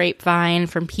through the grapevine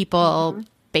from people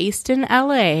based in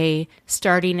LA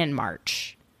starting in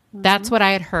March. That's what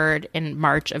I had heard in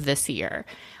March of this year.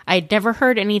 I'd never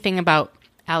heard anything about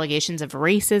allegations of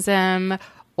racism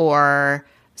or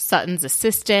Sutton's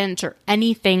assistant or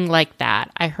anything like that.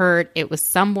 I heard it was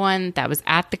someone that was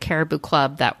at the Caribou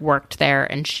Club that worked there,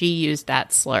 and she used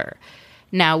that slur.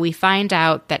 Now, we find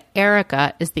out that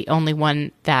Erika is the only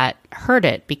one that heard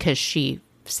it because she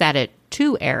said it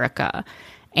to Erika.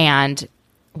 And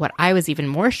what I was even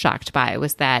more shocked by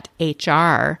was that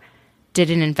HR did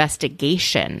an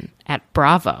investigation at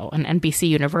Bravo and NBC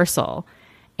Universal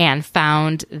and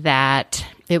found that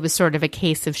it was sort of a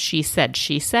case of she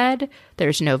said.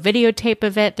 There's no videotape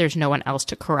of it. There's no one else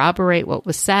to corroborate what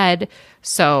was said.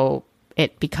 So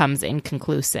it becomes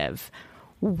inconclusive.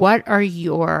 What are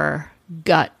your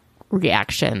gut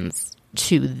reactions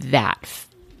to that?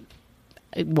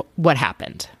 What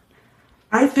happened?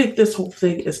 I think this whole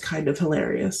thing is kind of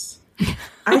hilarious.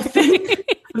 I think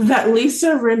that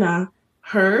Lisa Rinna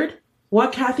heard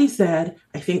what Kathy said.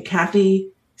 I think Kathy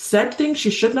said things she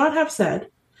should not have said.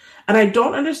 And I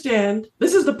don't understand.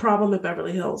 This is the problem at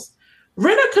Beverly Hills.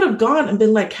 Rinna could have gone and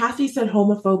been like, Kathy said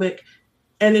homophobic,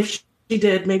 and if she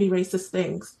did, maybe racist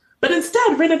things. But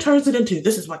instead, Rinna turns it into,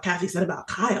 this is what Kathy said about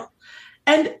Kyle.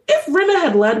 And if Rinna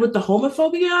had led with the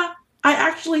homophobia, I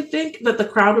actually think that the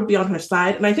crowd would be on her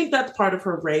side. And I think that's part of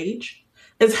her rage,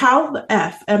 is how the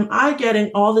F am I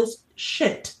getting all this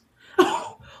shit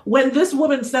when this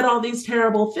woman said all these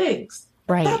terrible things?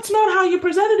 Right. That's not how you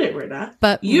presented it, Rinna.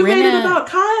 But you made it about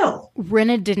Kyle.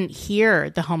 Rinna didn't hear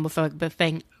the homophobic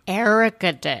thing.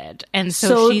 Erika did. And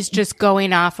so she's just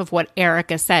going off of what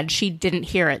Erika said. She didn't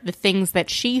hear it. The things that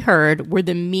she heard were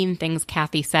the mean things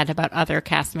Kathy said about other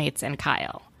castmates and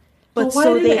Kyle. But why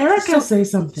did Erika say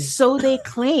something? So they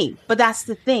claim. But that's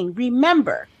the thing.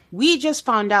 Remember, we just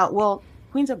found out, well,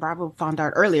 Queens of Bravo found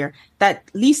out earlier that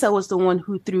Lisa was the one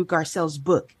who threw Garcelle's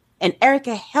book And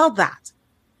Erica held that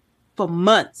for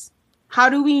months. How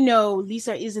do we know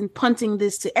Lisa isn't punting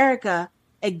this to Erica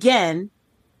again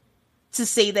to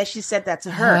say that she said that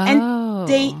to her? Oh.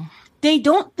 And they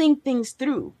don't think things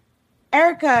through.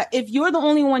 Erica, if you're the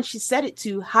only one she said it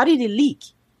to, how did it leak?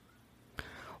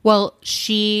 Well,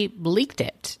 she leaked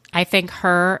it. I think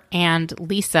her and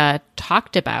Lisa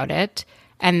talked about it,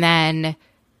 and then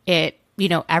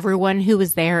everyone who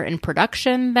was there in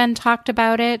production then talked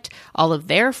about it. All of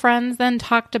their friends then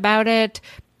talked about it.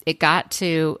 It got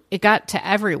to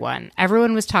everyone.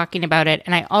 Everyone was talking about it.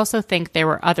 And I also think there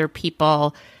were other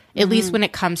people, at least when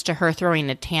it comes to her throwing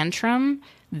a tantrum,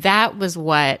 that was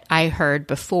what I heard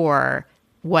before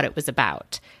what it was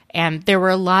about. And there were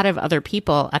a lot of other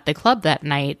people at the club that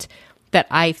night that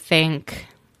I think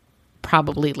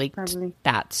probably leaked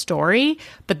that story.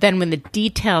 But then when the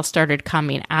details started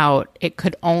coming out, it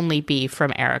could only be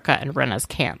from Erica and Rinna's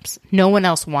camps. No one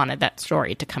else wanted that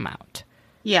story to come out.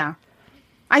 Yeah.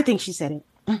 I think she said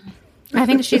it. I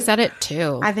think she said it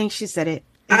too. I think she said it.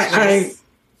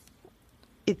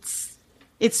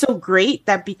 It's so great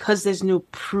that because there's no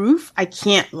proof, I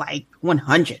can't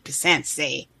 100%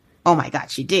 say, oh my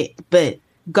God, she did. But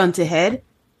gun to head,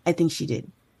 I think she did.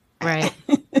 Right.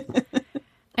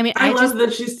 I mean, I love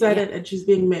that she said it and she's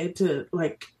being made to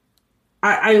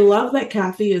I love that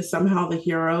Kathy is somehow the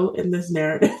hero in this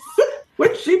narrative,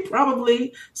 which she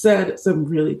probably said some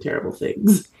really terrible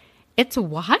things. It's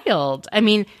wild. I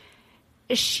mean,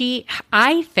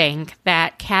 I think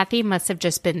that Kathy must have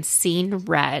just been seen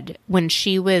red when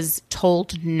she was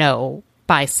told no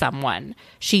by someone.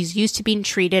 She's used to being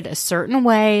treated a certain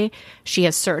way. She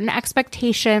has certain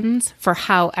expectations for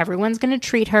how everyone's going to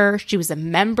treat her. She was a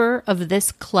member of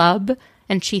this club,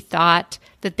 and she thought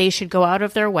that they should go out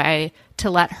of their way to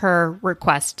let her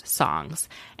request songs.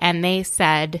 And they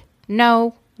said,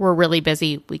 no, we're really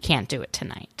busy. We can't do it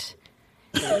tonight.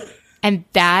 And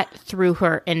that threw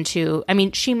her into, I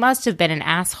mean, she must have been an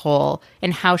asshole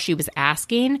in how she was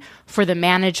asking for the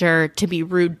manager to be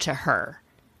rude to her,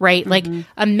 right? Like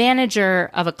a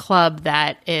manager of a club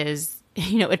that is,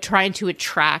 trying to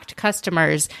attract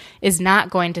customers is not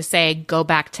going to say, go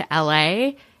back to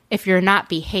LA if you're not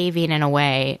behaving in a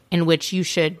way in which you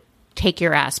should take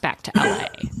your ass back to LA,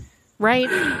 right?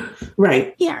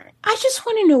 Right. Yeah. I just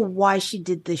want to know why she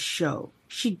did this show.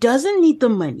 She doesn't need the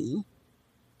money.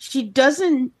 She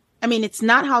doesn't, I mean, it's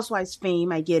not Housewives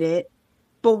fame, I get it.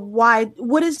 But why?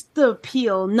 What is the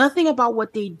appeal? Nothing about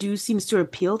what they do seems to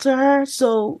appeal to her.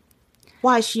 So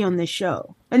why is she on this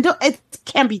show? And it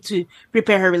can't be to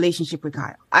repair her relationship with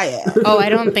Kyle. I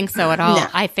don't think so at all. No.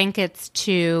 I think it's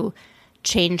to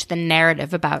change the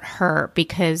narrative about her,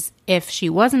 because if she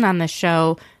wasn't on the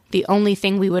show, the only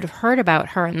thing we would have heard about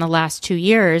her in the last 2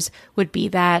 years would be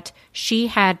that she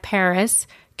had Paris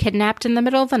kidnapped in the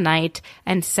middle of the night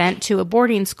and sent to a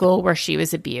boarding school where she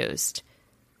was abused.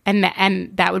 And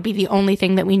that would be the only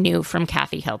thing that we knew from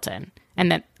Kathy Hilton.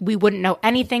 And that we wouldn't know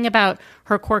anything about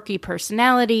her quirky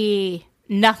personality,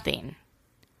 nothing.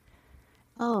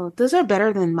 Oh, those are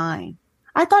better than mine.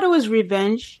 I thought it was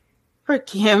revenge for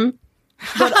Kim,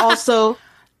 but also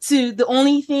to the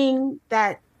only thing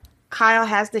that Kyle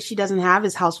has that she doesn't have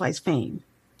is Housewives fame.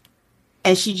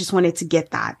 And she just wanted to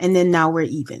get that. And then now we're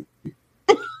even.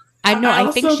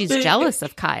 I think she's jealous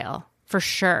of Kyle, for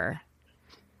sure.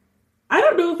 I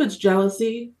don't know if it's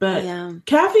jealousy, but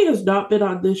Kathy has not been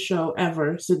on this show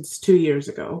ever since 2 years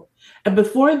ago. And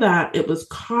before that, it was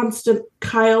constant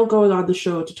Kyle going on the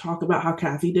show to talk about how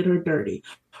Kathy did her dirty,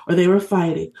 or they were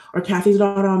fighting, or Kathy's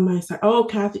not on my side. Oh,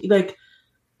 Kathy,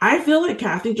 I feel like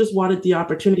Kathy just wanted the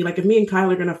opportunity. Like, if me and Kyle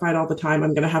are going to fight all the time,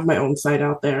 I'm going to have my own side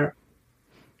out there.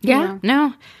 Yeah,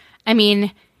 no. I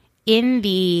mean, in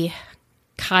the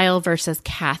Kyle versus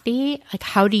Kathy,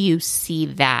 how do you see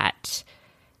that?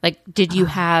 What did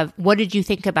you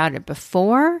think about it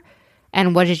before?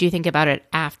 And what did you think about it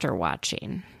after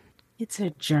watching? It's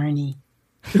a journey.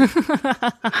 Because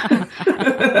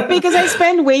I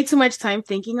spend way too much time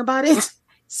thinking about it.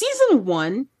 Season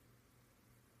 1,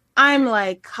 I'm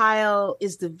like, Kyle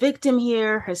is the victim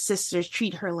here. Her sisters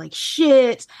treat her like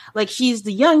shit. Like, she's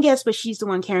the youngest, but she's the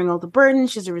one carrying all the burden.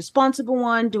 She's a responsible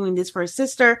one doing this for her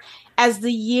sister. As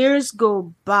the years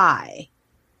go by,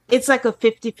 it's like a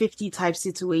 50-50 type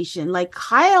situation. Like,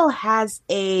 Kyle is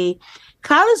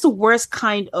the worst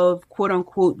kind of quote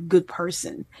unquote good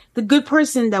person. The good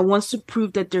person that wants to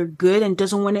prove that they're good and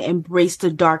doesn't want to embrace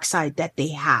the dark side that they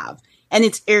have. And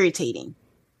it's irritating.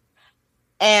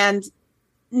 And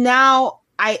now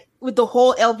with the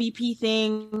whole LVP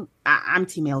thing, I'm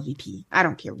team LVP. I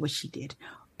don't care what she did,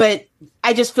 but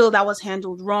I just feel that was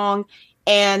handled wrong.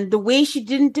 And the way she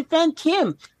didn't defend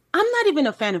Kim, I'm not even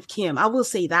a fan of Kim. I will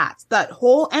say that. That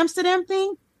whole Amsterdam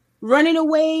thing, running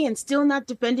away and still not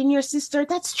defending your sister,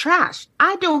 that's trash.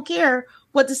 I don't care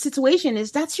what the situation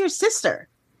is. That's your sister.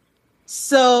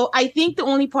 So I think the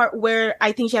only part where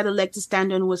I think she had a leg to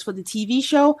stand on was for the TV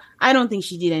show. I don't think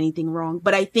she did anything wrong,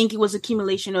 but I think it was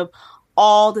accumulation of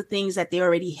all the things that they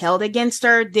already held against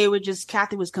her.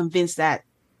 Kathy was convinced that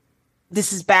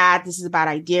this is bad, this is a bad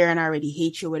idea, and I already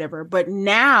hate you, or whatever. But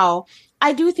now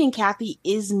I do think Kathy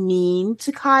is mean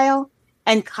to Kyle,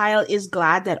 and Kyle is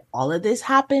glad that all of this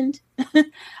happened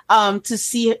to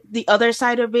see the other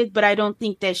side of it. But I don't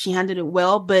think that she handled it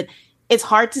well. But it's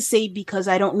hard to say because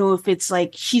I don't know if it's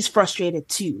like she's frustrated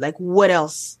too. Like, what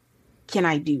else can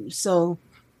I do? So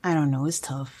I don't know. It's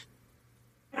tough.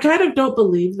 I kind of don't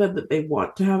believe that they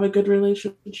want to have a good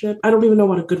relationship. I don't even know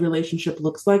what a good relationship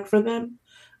looks like for them.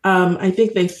 I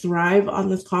think they thrive on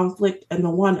this conflict and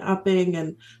the one-upping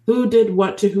and who did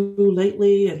what to who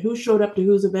lately and who showed up to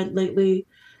whose event lately.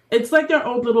 It's like their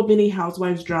own little mini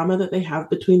housewives drama that they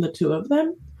have between the two of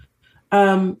them.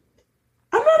 I'm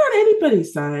not on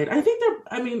anybody's side. I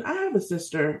have a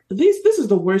sister. This is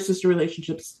the worst sister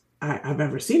relationships I've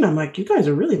ever seen. I'm like, you guys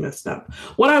are really messed up.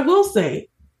 What I will say,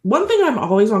 one thing I'm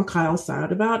always on Kyle's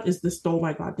side about is this stole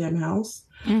my goddamn house.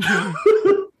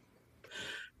 Mm-hmm.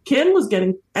 Kim was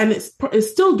getting, and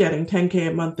is still getting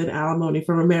 $10K a month in alimony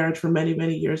from a marriage from many,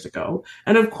 many years ago.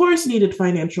 And of course needed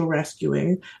financial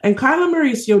rescuing. And Kyla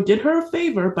Mauricio did her a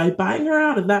favor by buying her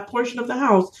out of that portion of the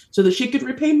house so that she could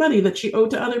repay money that she owed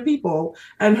to other people.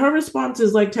 And her response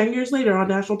is like 10 years later on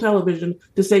national television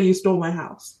to say you stole my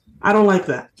house. I don't like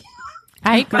that.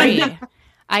 I agree.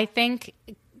 I think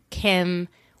Kim,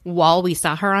 while we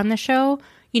saw her on the show,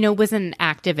 was an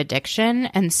active addiction.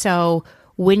 And so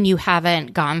when you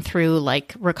haven't gone through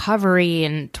like recovery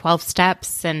and 12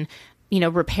 steps and,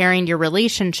 repairing your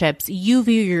relationships, you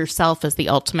view yourself as the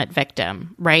ultimate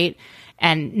victim, right?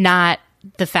 And not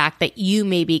the fact that you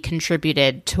maybe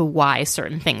contributed to why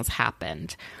certain things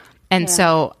happened. And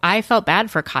so I felt bad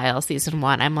for Kyle season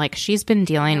 1. I'm like, she's been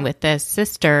dealing with this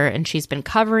sister and she's been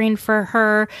covering for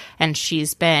her and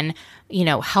she's been,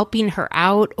 helping her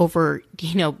out over,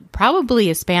 probably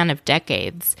a span of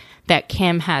decades that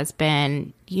Kim has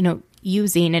been,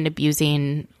 using and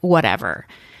abusing whatever.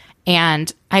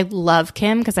 And I love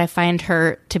Kim because I find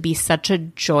her to be such a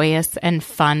joyous and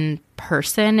fun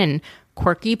person and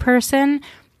quirky person,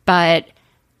 but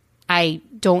I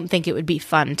don't think it would be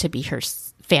fun to be her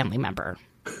family member.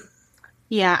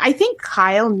 Yeah, I think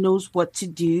Kyle knows what to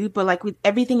do, but like with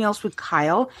everything else with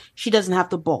Kyle, she doesn't have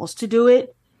the balls to do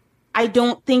it. I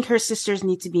don't think her sisters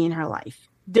need to be in her life.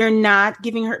 They're not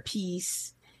giving her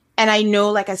peace. And I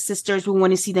know like as sisters, we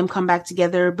want to see them come back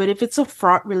together. But if it's a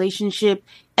fraught relationship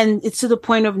and it's to the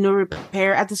point of no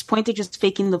repair, at this point, they're just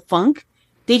faking the funk.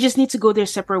 They just need to go their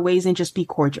separate ways and just be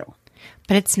cordial.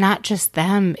 But it's not just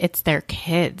them, it's their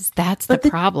kids. That's the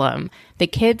problem. The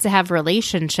kids have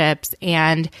relationships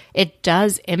and it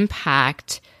does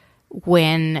impact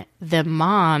when the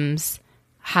moms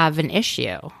have an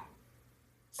issue.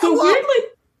 So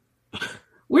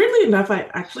weirdly enough,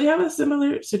 I actually have a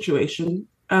similar situation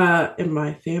in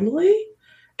my family,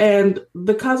 and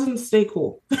the cousins stay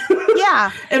cool.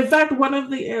 Yeah. In fact, one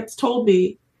of the aunts told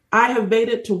me, I have made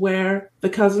it to where the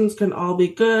cousins can all be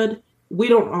good. We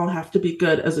don't all have to be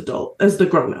good as the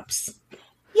grown-ups.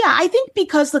 Yeah, I think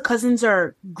because the cousins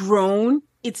are grown,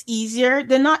 it's easier.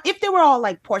 They're not, if they were all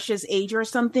like Portia's age or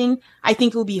something, I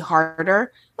think it would be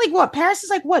harder. Like what? Paris is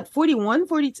like what, 41,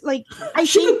 42? Like I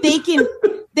think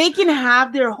they can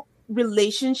have their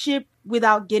relationship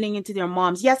without getting into their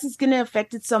moms. Yes, it's going to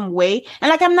affect it some way. And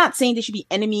like, I'm not saying they should be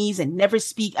enemies and never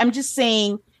speak. I'm just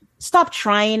saying stop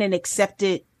trying and accept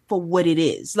it for what it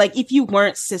is. Like if you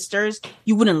weren't sisters,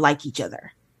 you wouldn't like each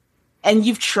other. And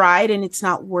you've tried and it's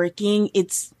not working.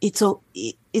 It's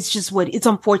just it's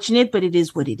unfortunate, but it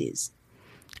is what it is.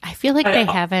 I feel like they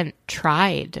haven't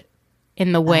tried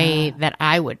in the way that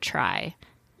I would try.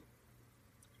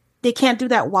 They can't do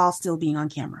that while still being on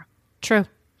camera. True.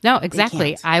 No,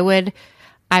 exactly. I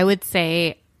would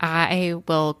say I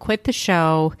will quit the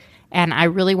show and I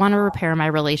really want to repair my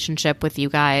relationship with you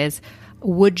guys.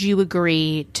 Would you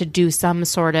agree to do some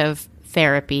sort of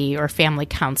therapy or family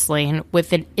counseling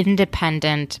with an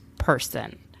independent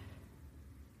person?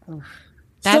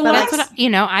 That's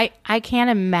what I can't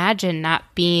imagine not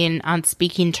being on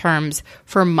speaking terms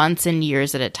for months and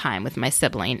years at a time with my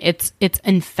sibling. It's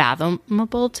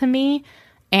unfathomable to me.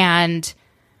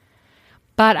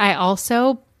 But I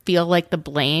also feel like the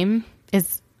blame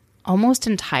is almost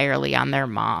entirely on their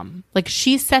mom. Like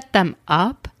she set them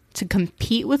up to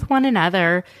compete with one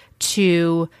another,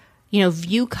 to,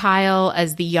 view Kyle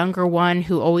as the younger one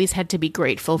who always had to be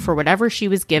grateful for whatever she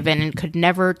was given and could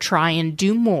never try and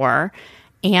do more.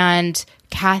 And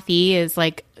Kathy is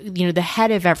like, the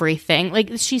head of everything.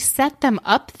 Like, she set them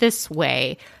up this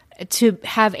way to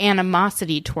have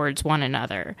animosity towards one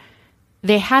another.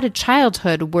 They had a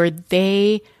childhood where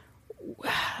they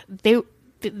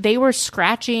were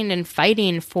scratching and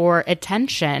fighting for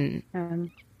attention,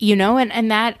 and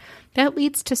that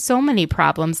leads to so many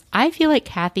problems. I feel like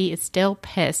Kathy is still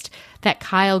pissed that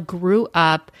Kyle grew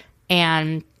up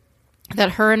and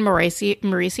that her and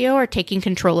Mauricio are taking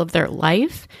control of their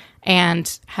life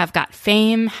and have got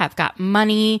fame, have got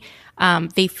money.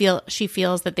 She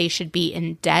feels that they should be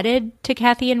indebted to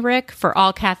Kathy and Rick for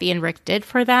all Kathy and Rick did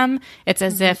for them. It's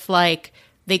as if like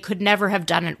they could never have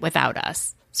done it without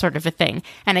us, sort of a thing.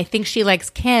 And I think she likes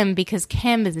Kim because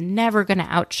Kim is never going to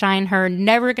outshine her,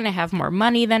 never going to have more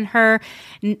money than her,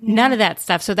 none of that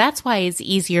stuff. So that's why it's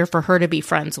easier for her to be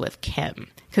friends with Kim,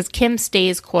 because Kim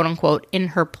stays, quote unquote, in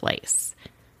her place.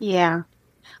 Yeah.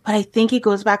 But I think it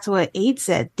goes back to what Aid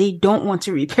said. They don't want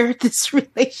to repair this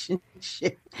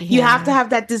relationship. Yeah. You have to have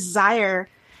that desire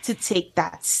to take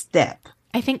that step.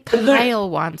 I think Kyle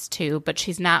wants to, but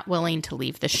she's not willing to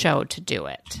leave the show to do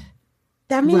it.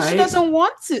 That means she doesn't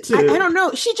want to. I don't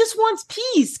know. She just wants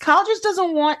peace. Kyle just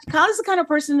doesn't want. Kyle is the kind of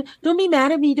person, don't be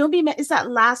mad at me. Don't be mad. It's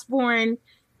that last born.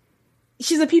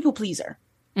 She's a people pleaser.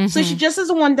 Mm-hmm. So she just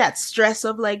doesn't want that stress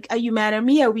of like, are you mad at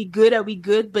me? Are we good? Are we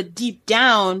good? But deep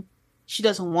down, she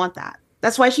doesn't want that.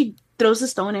 That's why she throws the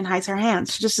stone and hides her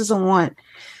hands. She just doesn't want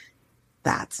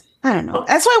that. I don't know.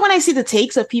 That's why when I see the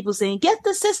takes of people saying, get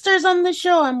the sisters on the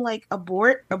show, I'm like,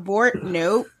 abort.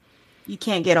 Nope. You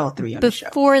can't get all three on the show.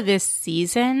 Before this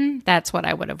season, that's what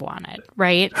I would have wanted,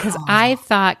 right? Because I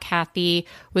thought Kathy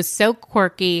was so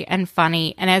quirky and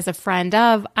funny. And as a friend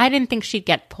of, I didn't think she'd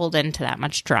get pulled into that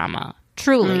much drama.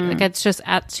 Truly. Like, it's just,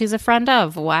 she's a friend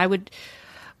of. Why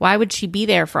would she be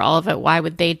there for all of it? Why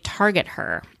would they target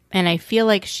her? And I feel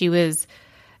like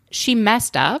she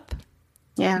messed up.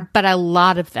 Yeah. But a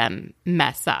lot of them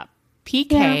mess up.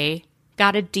 PK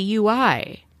got a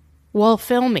DUI while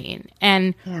filming,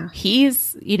 and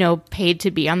he's, paid to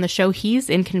be on the show. He's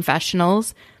in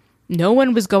confessionals. No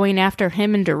one was going after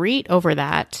him and Dorit over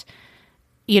that.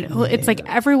 It's like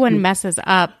everyone messes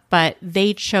up, but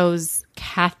they chose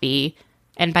Kathy,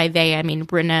 and by they, I mean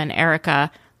Rinna and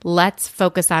Erica. Let's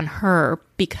focus on her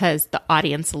because the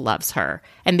audience loves her,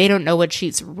 and they don't know what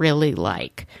she's really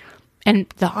like. And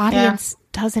the audience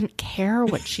doesn't care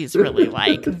what she's really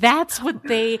like. That's what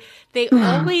they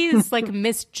always like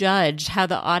misjudge how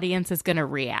the audience is going to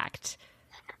react.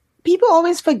 People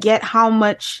always forget how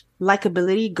much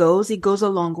likability goes. It goes a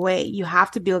long way. You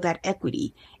have to build that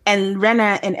equity. And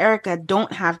Rinna and Erica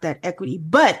don't have that equity.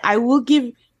 But I will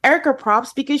give Erica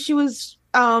props because she was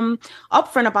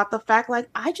upfront about the fact, like,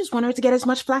 I just want her to get as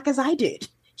much flack as I did.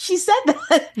 She said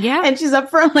that. Yeah. And she's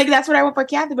upfront, like, that's what I want for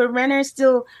Kathy. But Rinna is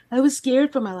still, I was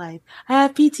scared for my life. I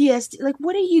have PTSD. Like,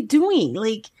 what are you doing?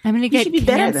 Like, I'm going to get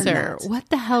cancer. What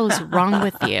the hell is wrong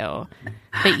with you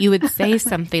that you would say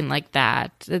something like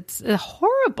that? It's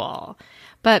horrible.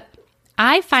 But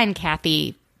I find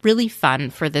Kathy really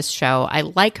fun for this show. I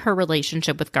like her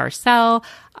relationship with Garcelle.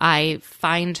 I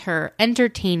find her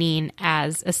entertaining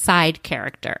as a side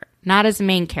character, not as a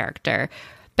main character.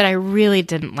 But I really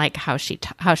didn't like how she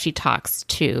talks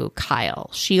to Kyle.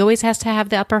 She always has to have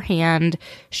the upper hand.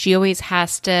 She always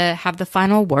has to have the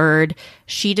final word.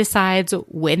 She decides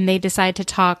when they decide to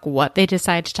talk, what they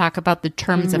decide to talk about, the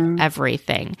terms of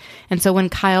everything. And so when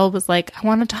Kyle was like, I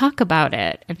want to talk about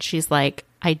it, and she's like,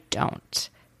 I don't.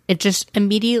 It just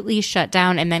immediately shut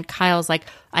down. And then Kyle's like,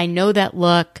 I know that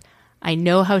look. I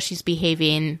know how she's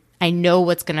behaving. I know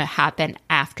what's going to happen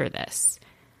after this.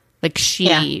 Like,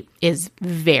 she is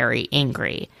very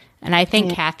angry. And I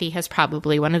think Kathy has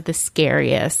probably one of the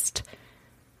scariest,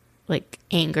 like,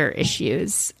 anger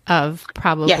issues of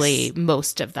probably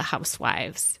most of the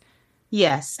housewives.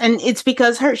 Yes. And it's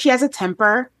because she has a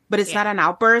temper, but it's not an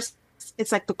outburst.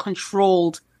 It's like the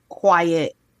controlled,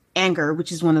 quiet anger,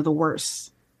 which is one of the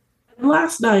worst.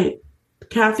 Last night,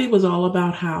 Kathy was all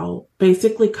about how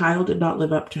basically Kyle did not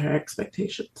live up to her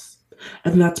expectations.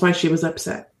 And that's why she was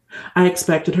upset. I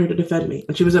expected her to defend me.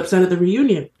 And she was upset at the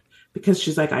reunion because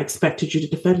she's like, I expected you to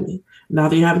defend me. Now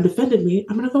that you haven't defended me,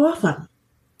 I'm going to go off on you.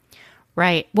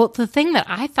 Right. Well, the thing that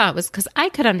I thought was, because I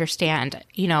could understand,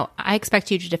 I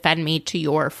expect you to defend me to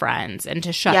your friends and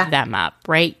to shut them up,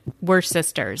 right? We're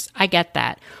sisters. I get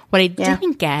that. What I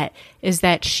didn't get is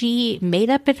that she made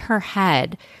up in her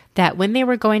head that when they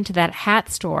were going to that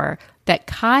hat store, that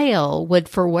Kyle would,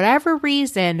 for whatever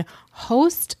reason,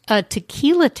 host a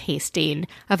tequila tasting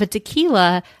of a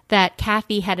tequila that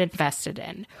Kathy had invested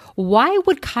in. Why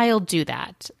would Kyle do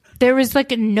that? There was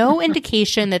like no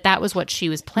indication that that was what she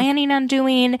was planning on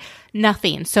doing,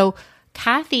 nothing. So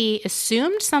Kathy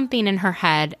assumed something in her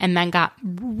head and then got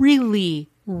really,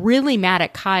 really mad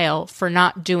at Kyle for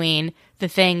not doing the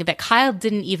thing that Kyle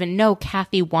didn't even know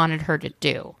Kathy wanted her to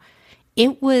do.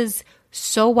 It was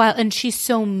so wild. And she's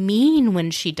so mean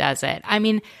when she does it. I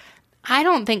mean, I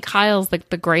don't think Kyle's like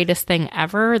the greatest thing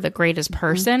ever, the greatest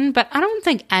person, but I don't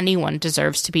think anyone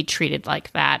deserves to be treated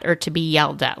like that or to be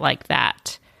yelled at like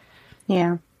that.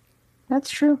 Yeah, that's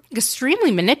true.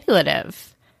 Extremely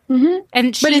manipulative.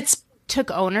 And she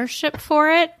took ownership for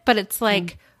it, but it's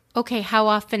like, okay, how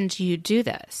often do you do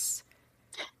this?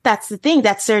 That's the thing.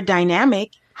 That's their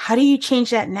dynamic. How do you change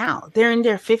that now? They're in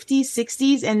their 50s,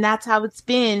 60s, and that's how it's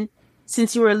been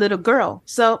since you were a little girl.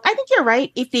 So I think you're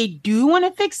right. If they do want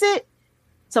to fix it,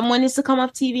 someone needs to come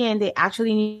off TV and they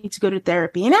actually need to go to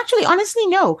therapy. And actually, honestly,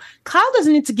 no. Kyle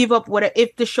doesn't need to give up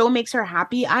if the show makes her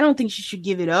happy. I don't think she should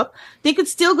give it up. They could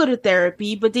still go to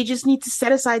therapy, but they just need to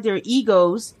set aside their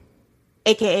egos,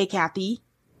 aka Kathy,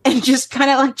 and just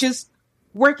kind of like just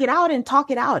work it out and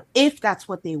talk it out if that's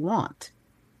what they want.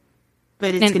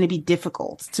 But it's going to be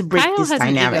difficult to break Kyle this has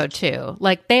dynamic. An ego too.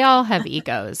 Like they all have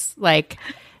egos. Like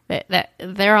that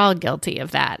they're all guilty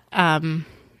of that.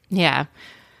 Yeah.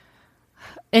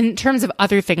 In terms of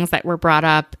other things that were brought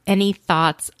up, any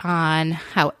thoughts on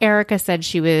how Erica said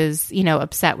she was,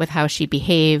 upset with how she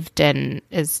behaved and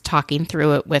is talking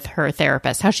through it with her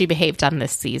therapist, how she behaved on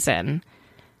this season?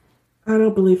 I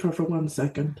don't believe her for 1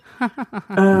 second.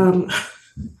 I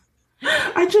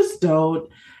just don't.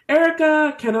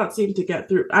 Erica cannot seem to get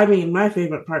through. I mean, my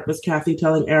favorite part was Kathy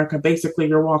telling Erica, basically,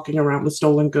 you're walking around with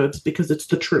stolen goods because it's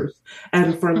the truth.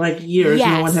 And for like years,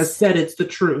 Yes. No one has said it's the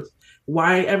truth.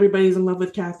 Why everybody's in love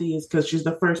with Kathy is because she's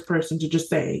the first person to just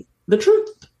say the truth.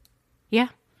 Yeah.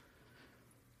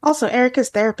 Also, Erica's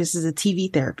therapist is a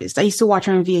TV therapist. I used to watch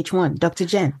her on VH1, Dr.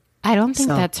 Jen. I don't think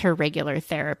that's her regular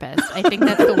therapist. I think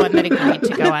that's the one that agreed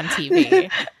to go on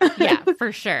TV. Yeah,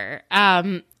 for sure.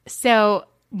 So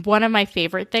one of my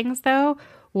favorite things, though,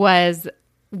 was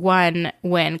one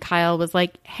when Kyle was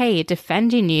like, hey,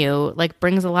 defending you like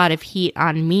brings a lot of heat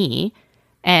on me.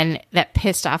 And that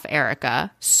pissed off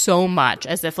Erica so much,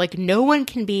 as if like no one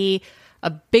can be a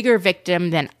bigger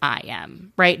victim than I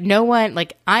am, right? No one,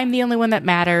 like I'm the only one that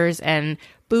matters, and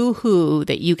boo-hoo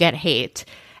that you get hate.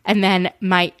 And then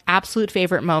my absolute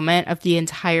favorite moment of the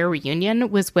entire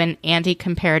reunion was when Andy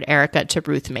compared Erica to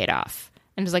Ruth Madoff.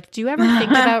 And was like, do you ever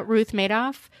think about Ruth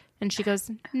Madoff? And she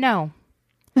goes, no.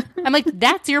 I'm like,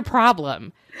 that's your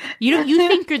problem. You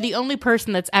think you're the only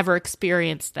person that's ever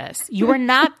experienced this. You are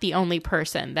not the only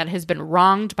person that has been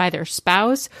wronged by their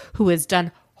spouse who has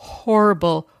done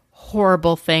horrible,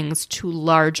 horrible things to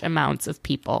large amounts of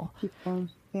people.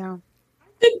 Yeah.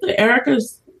 I think that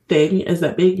Erica's thing is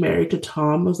that being married to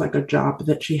Tom was like a job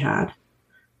that she had.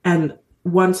 And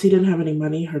once he didn't have any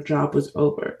money, her job was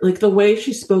over. Like the way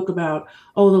she spoke about,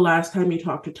 the last time you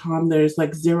talked to Tom, there's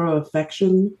like zero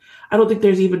affection. I don't think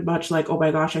there's even much like, oh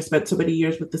my gosh, I spent so many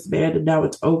years with this man and now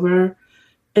it's over.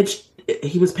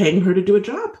 He was paying her to do a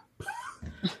job.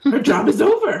 Her job is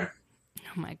over.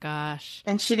 Oh my gosh.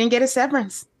 And she didn't get a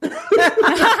severance.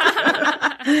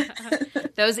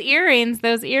 Those earrings,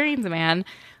 man.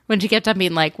 When she kept on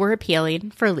being like, we're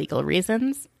appealing for legal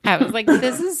reasons. I was like,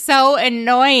 this is so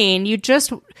annoying. You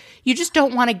just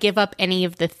don't want to give up any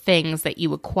of the things that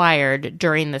you acquired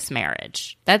during this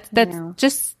marriage. That's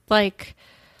just like,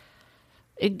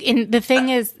 and the thing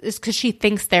is because she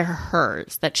thinks they're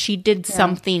hers, that she did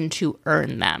something to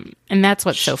earn them. And that's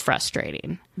what's so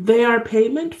frustrating. They are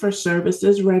payment for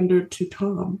services rendered to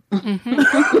Tom.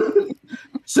 Mm-hmm.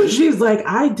 So she's like,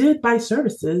 I did my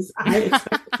services. I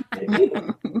expect to pay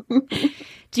them.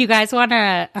 Do you guys want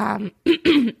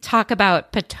to talk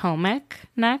about Potomac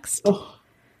next? Oh.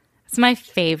 It's my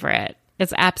favorite.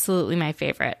 It's absolutely my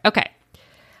favorite. Okay,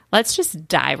 let's just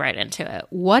dive right into it.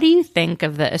 What do you think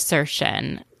of the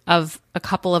assertion of a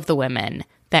couple of the women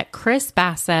that Chris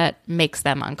Bassett makes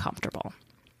them uncomfortable?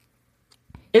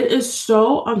 It is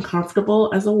so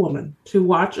uncomfortable as a woman to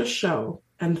watch a show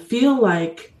and feel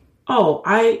like,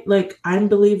 I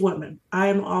believe women. I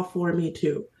am all for Me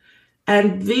Too.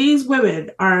 And these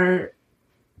women are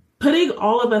putting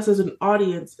all of us as an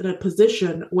audience in a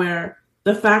position where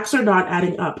the facts are not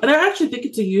adding up. And I actually think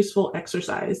it's a useful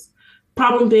exercise.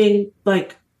 Problem being,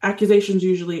 like, accusations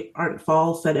usually aren't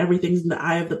false, that everything's in the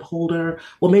eye of the beholder.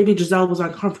 Well, maybe Giselle was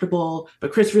uncomfortable,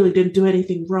 but Chris really didn't do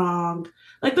anything wrong.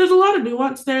 Like, there's a lot of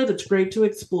nuance there that's great to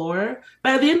explore.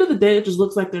 But at the end of the day, it just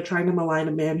looks like they're trying to malign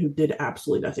a man who did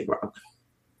absolutely nothing wrong.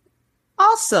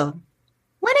 Also,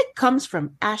 when it comes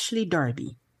from Ashley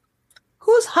Darby,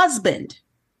 whose husband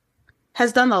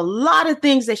has done a lot of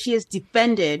things that she has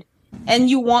defended, and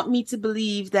you want me to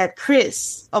believe that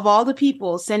Chris, of all the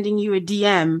people sending you a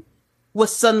DM,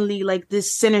 was suddenly like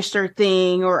this sinister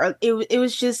thing, or it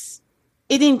was just,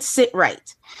 it didn't sit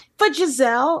right. For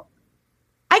Giselle,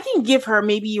 I can give her,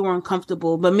 maybe you were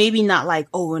uncomfortable, but maybe not like,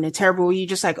 oh, in a terrible way. You're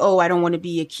just like, oh, I don't want to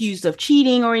be accused of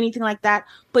cheating or anything like that.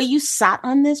 But you sat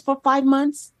on this for 5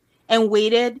 months and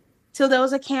waited till there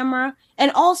was a camera.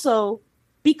 And also,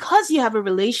 because you have a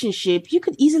relationship, you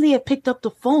could easily have picked up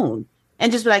the phone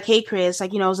and just be like, hey, Chris,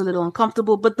 like, I was a little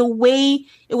uncomfortable. But the way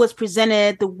it was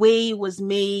presented, the way it was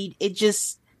made,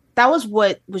 that was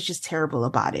what was just terrible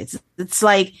about it. It's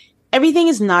like, everything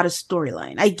is not a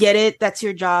storyline. I get it. That's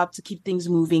your job to keep things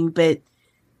moving, but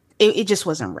it just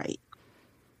wasn't right.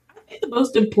 I think the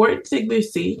most important thing we've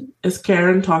seen is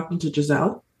Karen talking to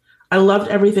Giselle. I loved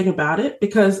everything about it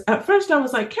because at first I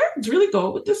was like, Karen's really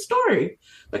going with this story.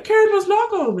 But Karen was not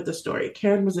going with the story.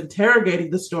 Karen was interrogating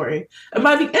the story. And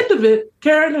by the end of it,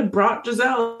 Karen had brought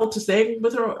Giselle to saying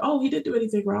with her, oh, he didn't do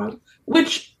anything wrong,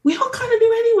 which we all kind of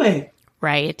knew anyway.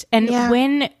 Right. And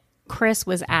when Chris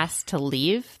was asked to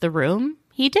leave the room,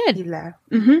 he did. He left.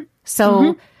 Mm-hmm.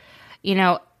 So,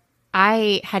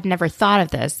 I had never thought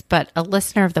of this, but a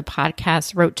listener of the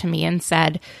podcast wrote to me and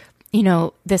said,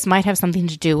 this might have something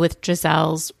to do with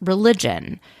Giselle's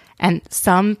religion. And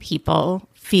some people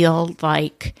feel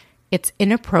like it's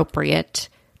inappropriate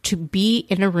to be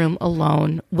in a room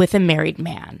alone with a married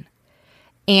man.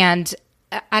 And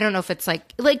I don't know if it's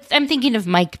like I'm thinking of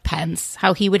Mike Pence,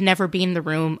 how he would never be in the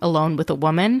room alone with a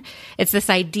woman. It's this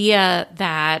idea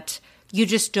that you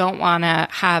just don't want to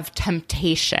have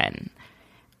temptation,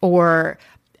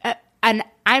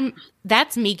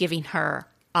 that's me giving her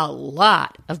a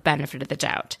lot of benefit of the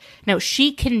doubt. Now,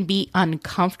 she can be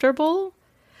uncomfortable,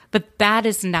 but that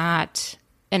is not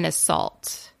an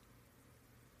assault,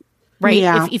 right?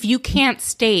 Yeah. If you can't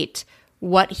state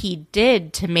what he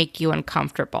did to make you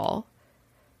uncomfortable,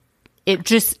 it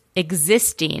just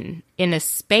existing in a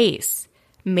space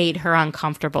made her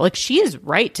uncomfortable. Like, she is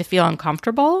right to feel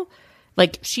uncomfortable.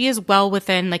 Like, she is well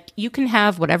within, like, you can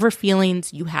have whatever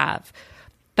feelings you have.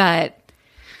 But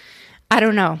I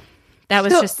don't know. That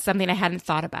was just something I hadn't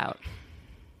thought about.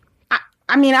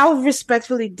 I mean, I would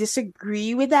respectfully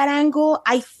disagree with that angle.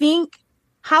 I think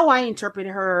how I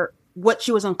interpreted her, what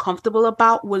she was uncomfortable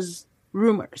about was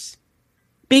rumors.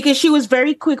 Because she was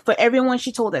very quick for everyone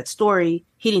she told that story.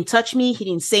 He didn't touch me. He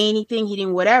didn't say anything. He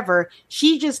didn't whatever.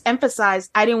 She just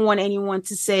emphasized, I didn't want anyone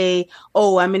to say,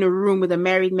 oh, I'm in a room with a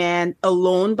married man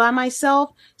alone by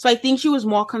myself. So I think she was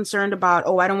more concerned about,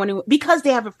 oh, I don't want to, because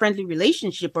they have a friendly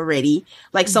relationship already.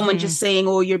 Like someone just saying,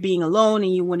 oh, you're being alone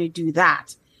and you want to do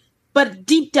that. But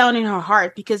deep down in her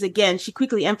heart, because again, she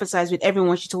quickly emphasized with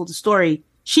everyone she told the story,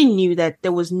 she knew that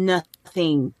there was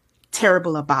nothing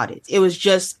terrible about it. It was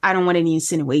just, I don't want any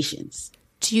insinuations.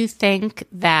 Do you think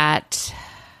that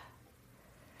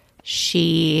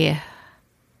I'm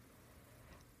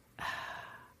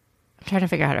trying to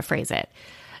figure out how to phrase it.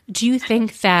 Do you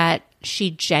think that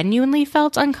she genuinely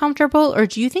felt uncomfortable, or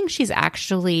do you think she's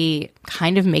actually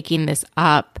kind of making this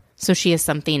up so she has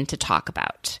something to talk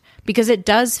about? Because it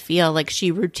does feel like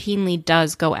she routinely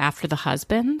does go after the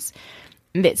husbands.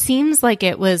 It seems like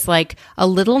it was like a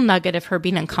little nugget of her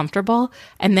being uncomfortable,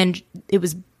 and then it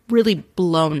was really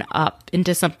blown up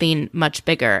into something much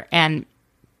bigger. And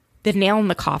the nail in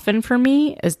the coffin for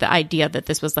me is the idea that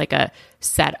this was like a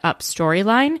set up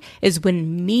storyline is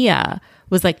when Mia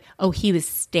was like, oh, he was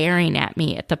staring at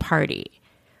me at the party.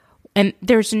 And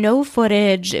there's no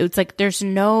footage. It's like there's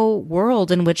no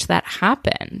world in which that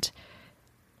happened.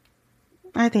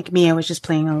 I think Mia was just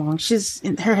playing along.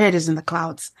 Her head is in the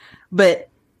clouds. But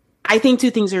I think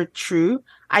two things are true.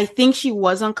 I think she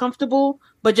was uncomfortable,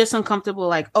 but just uncomfortable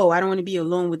like, oh, I don't want to be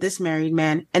alone with this married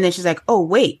man. And then she's like, oh,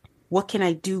 wait, what can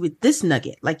I do with this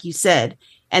nugget? Like you said.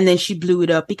 And then she blew it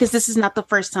up because this is not the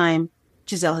first time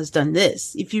Giselle has done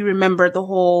this. If you remember the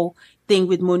whole thing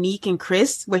with Monique and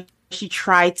Chris, where she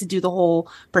tried to do the whole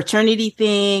paternity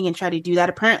thing and try to do that.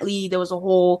 Apparently there was a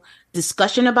whole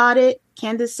discussion about it.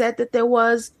 Candace said that there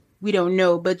was. We don't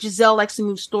know. But Giselle likes to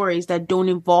move stories that don't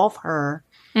involve her.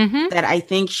 Mm-hmm. That I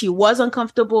think she was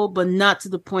uncomfortable, but not to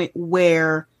the point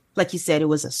where, like you said, it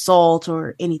was assault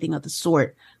or anything of the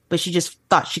sort. But she just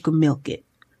thought she could milk it.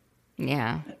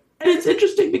 Yeah. And it's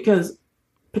interesting because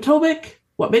Potomac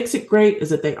What makes it great is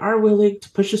that they are willing to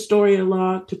push a story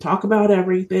along, to talk about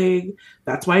everything.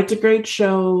 That's why it's a great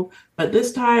show. But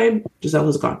this time, Giselle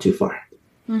has gone too far.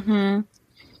 Mm-hmm.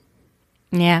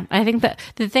 Yeah, I think that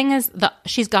the thing is,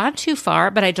 she's gone too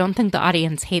far, but I don't think the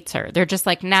audience hates her. They're just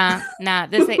like, nah,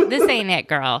 this ain't it,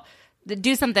 girl.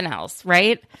 Do something else,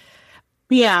 right?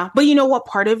 Yeah, but you know what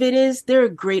part of it is? They're a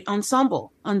great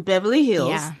ensemble. On Beverly Hills,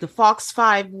 Yeah. the Fox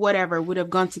 5, whatever, would have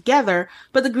gone together.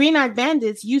 But the Green Eyed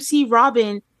Bandits, you see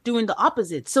Robin doing the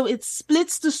opposite. So it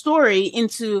splits the story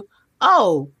into,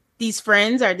 oh, these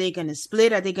friends, are they going to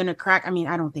split? Are they going to crack? I mean,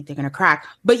 I don't think they're going to crack.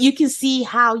 But you can see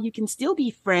how you can still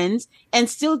be friends and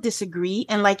still disagree.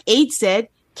 And like Aid said,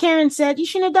 Karen said, you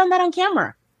shouldn't have done that on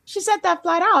camera. She said that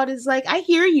flat out. It's like, I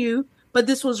hear you, but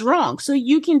this was wrong. So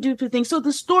you can do two things. So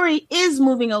the story is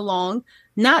moving along,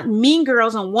 not Mean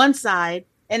Girls on one side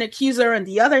and Accuser on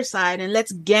the other side, and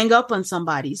let's gang up on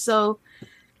somebody. So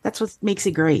that's what makes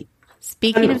it great.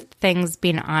 Speaking of things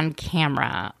being on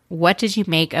camera, what did you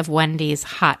make of Wendy's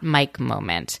hot mic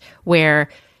moment where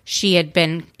she had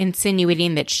been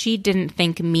insinuating that she didn't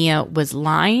think Mia was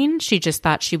lying? She just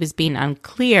thought she was being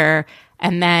unclear.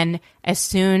 And then as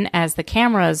soon as the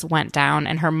cameras went down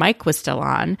and her mic was still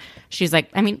on, she's like,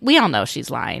 I mean, we all know she's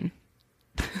lying.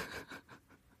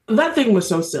 That thing was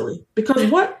so silly because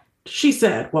what she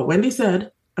said, what Wendy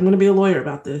said, I'm going to be a lawyer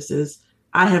about this, is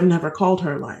I have never called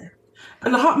her a liar.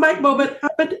 And the hot mic moment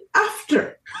happened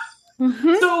after.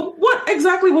 Mm-hmm. So what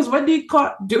exactly was Wendy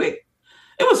caught doing?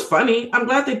 It was funny. I'm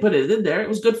glad they put it in there. It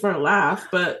was good for a laugh.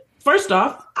 But first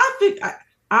off, I think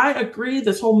I agree.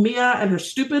 This whole Mia and her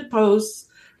stupid posts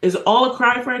is all a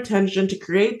cry for attention to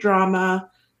create drama.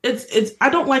 It's. I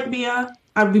don't like Mia.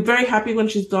 I'd be very happy when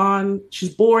she's gone.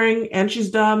 She's boring and she's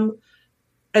dumb.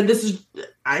 And this is,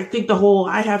 I think the whole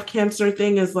I have cancer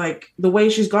thing is like, the way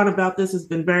she's gone about this has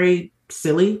been very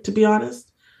silly, to be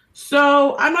honest.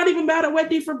 So I'm not even mad at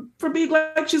Wendy for being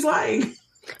like she's lying.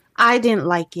 I didn't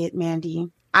like it, Mandy.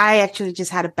 I actually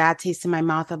just had a bad taste in my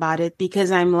mouth about it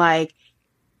because I'm like,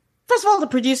 first of all, the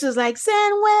producer's like,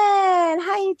 San Wen,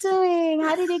 how you doing?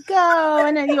 How did it go?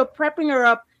 And then you're prepping her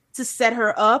up to set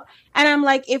her up. And I'm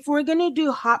like, if we're going to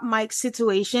do hot mic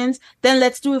situations, then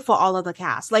let's do it for all of the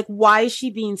cast. Like, why is she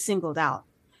being singled out?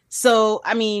 So,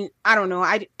 I mean, I don't know.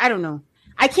 I don't know.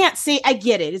 I can't say I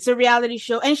get it. It's a reality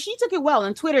show. And she took it well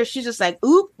on Twitter. She's just like,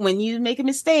 oop, when you make a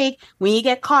mistake, when you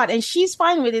get caught, and she's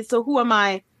fine with it. So who am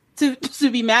I to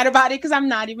be mad about it? Because I'm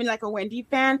not even like a Wendy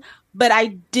fan, but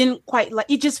I didn't quite like,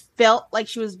 it just felt like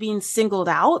she was being singled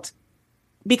out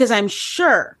because I'm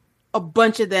sure a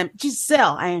bunch of them,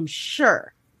 Giselle, I am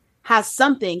sure has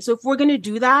something. So if we're going to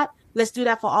do that, let's do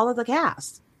that for all of the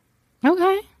cast.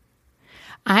 Okay.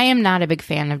 I am not a big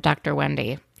fan of Dr.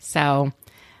 Wendy. So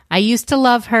I used to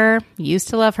love her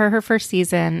her first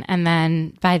season. And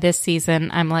then by this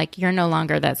season, I'm like, you're no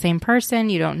longer that same person.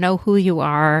 You don't know who you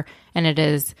are. And it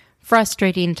is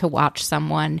frustrating to watch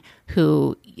someone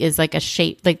who is like a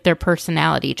shape, like their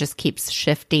personality just keeps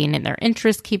shifting and their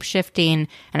interests keep shifting.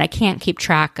 And I can't keep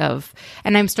track of,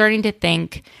 and I'm starting to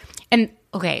think, and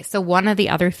okay, so one of the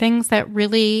other things that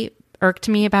really irked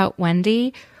me about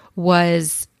Wendy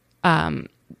was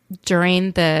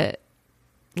during the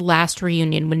last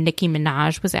reunion when Nicki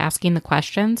Minaj was asking the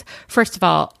questions. First of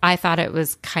all, I thought it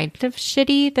was kind of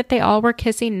shitty that they all were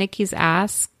kissing Nicki's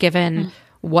ass, given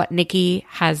what Nicki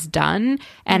has done.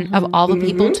 And of all the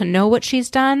people to know what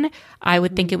she's done, I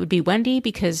would think it would be Wendy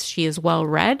because she is well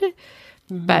read.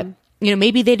 But, you know,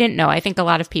 maybe they didn't know. I think a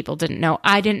lot of people didn't know.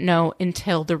 I didn't know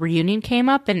until the reunion came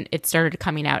up and it started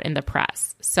coming out in the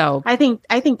press. So I think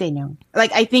they know.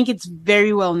 Like, I think it's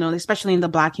very well known, especially in the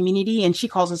Black community. And she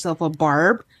calls herself a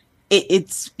Barb.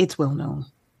 It's well known.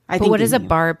 But what does a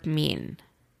Barb mean?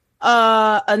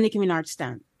 A Nicki Minaj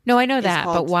stan. No, I know that,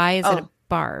 but why is it a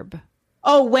Barb?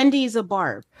 Oh, Wendy is a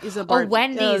Barb. Oh,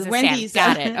 Wendy's a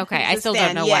stan. Got it. Okay, I still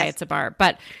don't know why it's a Barb,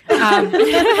 but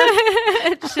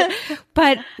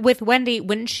but with Wendy,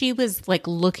 when she was like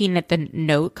looking at the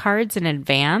note cards in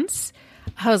advance,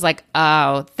 I was like,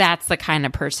 oh, that's the kind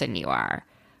of person you are.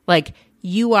 Like,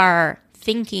 you are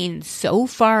thinking so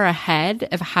far ahead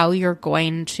of how you're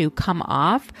going to come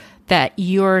off that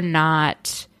you're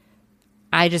not.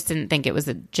 I just didn't think it was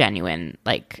a genuine,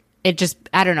 like, it just,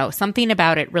 I don't know, something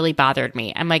about it really bothered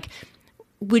me. I'm like,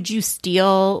 would you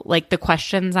steal like the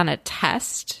questions on a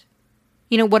test?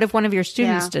 You know, what if one of your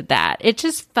students did that? It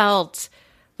just felt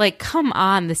like, come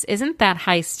on, this isn't that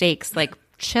high stakes. Like,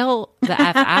 chill the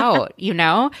F out, you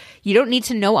know? You don't need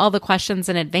to know all the questions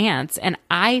in advance. And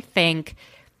I think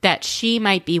that she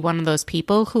might be one of those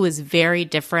people who is very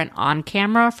different on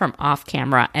camera from off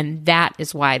camera. And that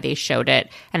is why they showed it.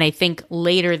 And I think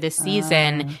later this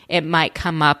season, it might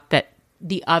come up that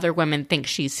the other women think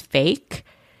she's fake,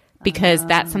 because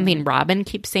that's something Robin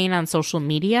keeps saying on social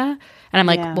media. And I'm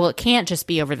like, well, it can't just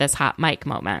be over this hot mic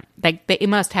moment. Like, they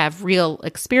must have real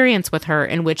experience with her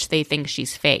in which they think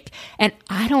she's fake. And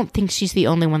I don't think she's the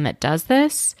only one that does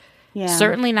this. Yeah.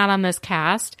 Certainly not on this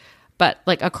cast, but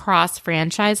like across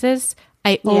franchises.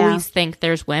 I always think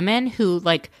there's women who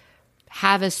like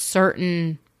have a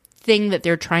certain thing that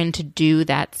they're trying to do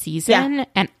that season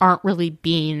and aren't really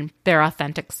being their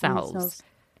authentic selves.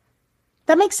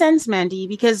 That makes sense, Mandy,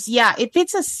 because if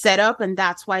it's a setup and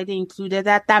that's why they included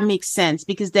that, that makes sense,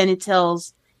 because then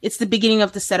it's the beginning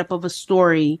of the setup of a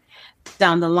story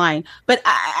down the line. But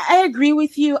I agree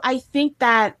with you. I think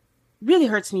that really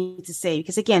hurts me to say,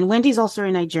 because again, Wendy's also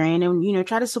a Nigerian, and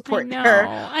try to support her.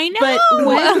 I know.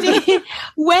 But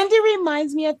Wendy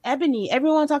reminds me of Ebony.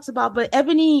 Everyone talks about, but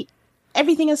Ebony,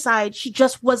 everything aside, she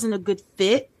just wasn't a good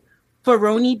fit for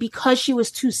Roni because she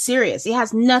was too serious. It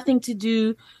has nothing to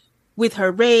do with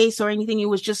her race or anything. It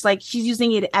was just like she's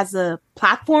using it as a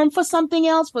platform for something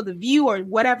else, for the view or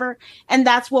whatever. And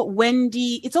that's what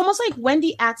Wendy, it's almost like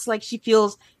Wendy acts like she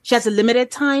feels she has a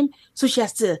limited time, so she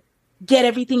has to get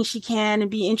everything she can and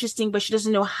be interesting, but she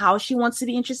doesn't know how she wants to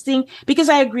be interesting. Because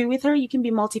I agree with her, you can be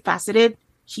multifaceted,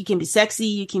 she can be sexy,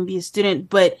 you can be a student,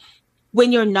 but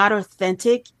when you're not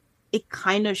authentic, it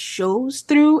kind of shows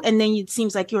through, and then it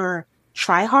seems like you're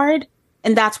try hard.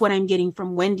 And that's what I'm getting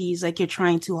from Wendy's, like you're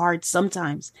trying too hard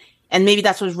sometimes. And maybe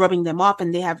that's what's rubbing them off,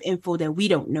 and they have info that we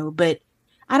don't know. But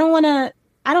I don't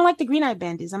like the Green Eye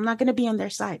Bandits. I'm not going to be on their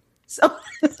side. So,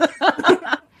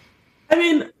 I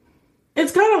mean,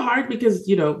 it's kind of hard because,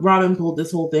 Robin pulled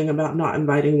this whole thing about not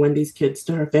inviting Wendy's kids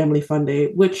to her family fun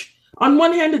day, which on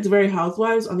one hand, it's very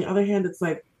Housewives. On the other hand, it's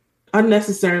like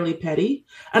unnecessarily petty.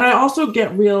 And I also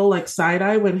get real like side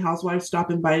eye when housewives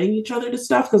stop inviting each other to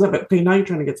stuff, because I'm like, okay, now you're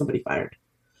trying to get somebody fired.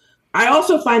 I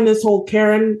also find this whole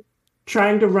Karen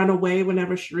trying to run away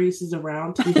whenever Charisse is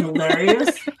around to be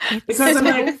hilarious, because I'm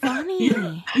like, funny.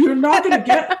 You're not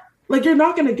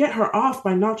gonna get her off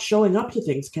by not showing up to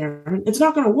things, Karen. It's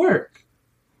not gonna work.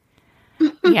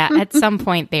 Yeah, at some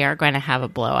point they are going to have a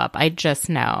blow up. I just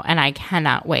know, and I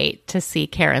cannot wait to see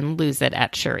Karen lose it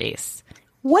at Charisse.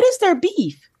 What is their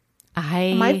beef?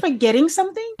 Am I forgetting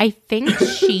something? I think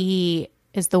she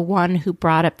is the one who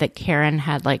brought up that Karen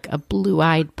had like a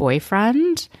blue-eyed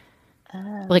boyfriend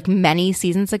like many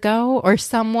seasons ago, or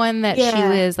someone that she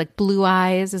was like blue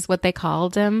eyes is what they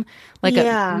called him. Like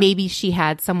maybe she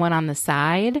had someone on the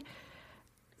side.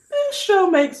 This show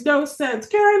makes no sense.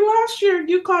 Karen, last year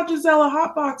you called Giselle a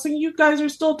hotbox and you guys are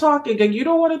still talking, and you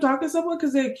don't want to talk to someone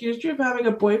because they accused you of having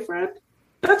a boyfriend?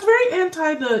 That's very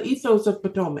anti the ethos of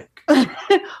Potomac.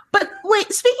 But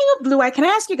wait, speaking of Blue Eye, can I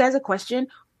ask you guys a question?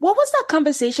 What was that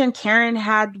conversation Karen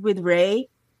had with Ray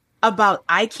about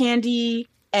eye candy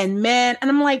and men? And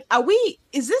I'm like,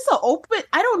 is this an open?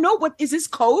 I don't know. Is this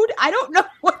code? I don't know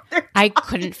what I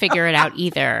couldn't figure it out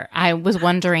either. I was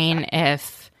wondering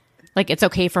if like it's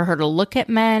okay for her to look at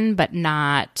men, but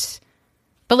not...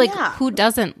 But like, who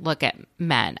doesn't look at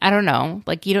men? I don't know.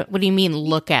 Like, what do you mean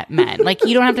look at men? Like,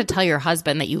 you don't have to tell your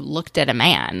husband that you looked at a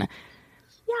man.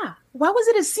 Yeah. Why was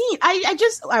it a scene? I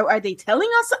just, are they telling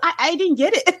us? I didn't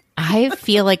get it. I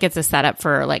feel like it's a setup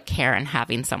for like Karen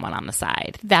having someone on the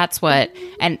side. That's what,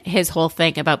 and his whole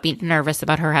thing about being nervous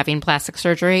about her having plastic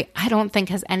surgery, I don't think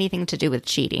has anything to do with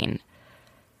cheating.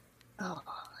 Oh,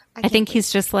 I think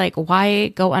he's just like, why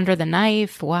go under the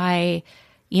knife? Why...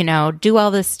 do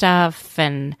all this stuff,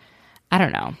 and I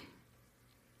don't know.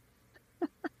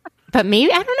 But maybe,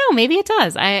 I don't know, maybe it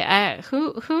does.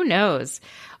 Who knows?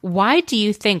 Why do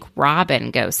you think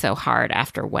Robin goes so hard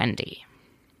after Wendy?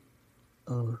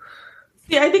 Oh.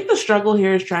 Yeah, I think the struggle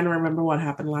here is trying to remember what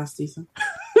happened last season.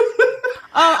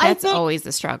 That's always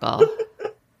the struggle.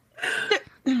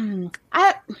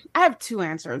 I have two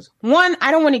answers. One,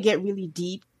 I don't want to get really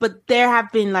deep, but there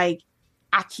have been like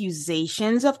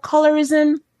accusations of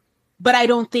colorism, but I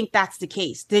don't think that's the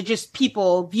case. They're just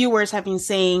viewers have been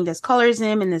saying there's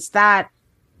colorism and this, that.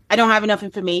 I don't have enough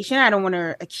information. I don't want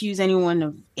to accuse anyone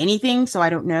of anything, so I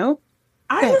don't know.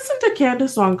 I listened to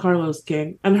Candace on Carlos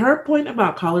King, and her point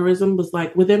about colorism was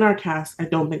like, within our cast, I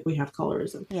don't think we have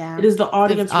colorism. Yeah. It is the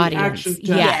audience reaction.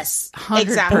 Yes. 100%.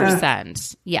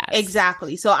 Exactly. Yes.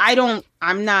 Exactly. So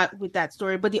I'm not with that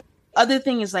story. But the other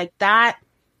thing is like that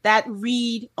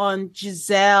read on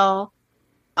Giselle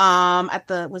at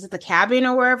the was it the cabin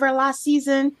or wherever last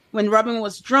season when Robin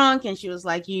was drunk and she was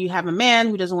like, you have a man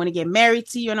who doesn't want to get married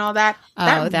to you and all that.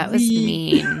 Oh, that was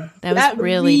mean. That was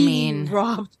really mean.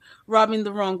 Robbed Robin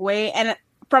the wrong way. And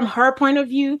from her point of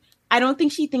view, I don't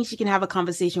think she thinks she can have a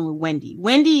conversation with Wendy.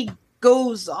 Wendy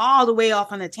goes all the way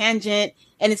off on a tangent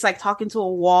and it's like talking to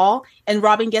a wall, and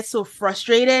Robin gets so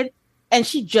frustrated and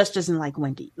she just doesn't like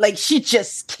Wendy. Like, she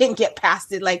just can't get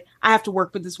past it. Like, I have to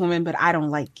work with this woman, but I don't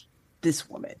like this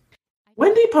woman.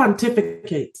 Wendy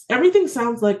pontificates. Everything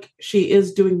sounds like she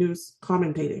is doing news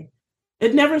commentating.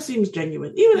 It never seems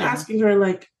genuine. Even asking her,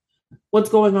 like, what's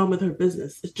going on with her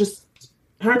business. It's just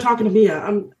her talking to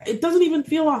Mia. It doesn't even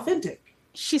feel authentic.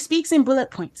 She speaks in bullet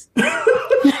points.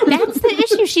 That's the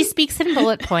issue. She speaks in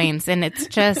bullet points, and it's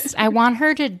just, I want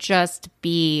her to just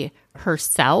be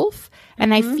herself.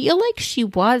 And I feel like she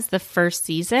was the first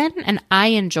season, and I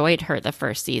enjoyed her the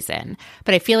first season.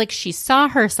 But I feel like she saw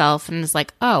herself and was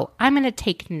like, oh, I'm going to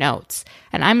take notes,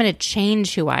 and I'm going to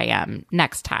change who I am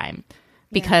next time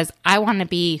because I want to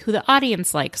be who the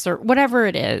audience likes or whatever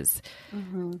it is.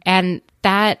 And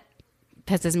that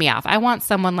pisses me off. I want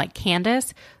someone like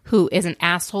Candace who is an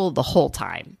asshole the whole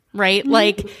time, right?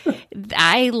 Like,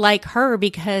 I like her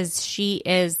because she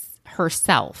is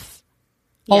herself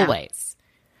always.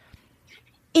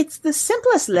 It's the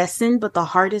simplest lesson, but the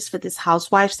hardest for this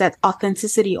housewife, that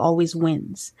authenticity always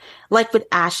wins. Like with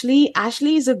Ashley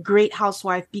is a great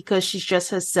housewife because she's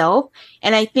just herself.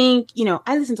 And I think,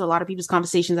 I listen to a lot of people's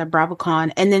conversations at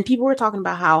BravoCon, and then people were talking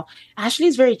about how Ashley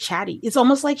is very chatty. It's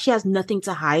almost like she has nothing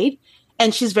to hide.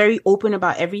 And she's very open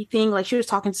about everything. Like, she was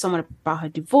talking to someone about her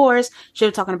divorce. She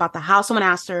was talking about the house. Someone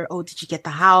asked her, oh, did you get the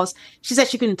house? She said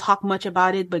she couldn't talk much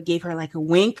about it, but gave her like a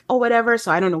wink or whatever.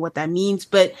 So I don't know what that means.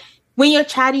 But when you're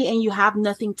chatty and you have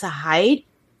nothing to hide,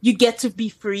 you get to be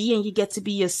free and you get to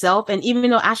be yourself. And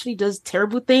even though Ashley does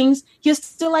terrible things, you're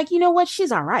still like, you know what?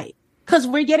 She's all right. Because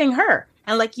we're getting her.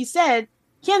 And like you said,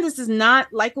 Candace is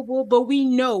not likable, but we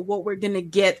know what we're going to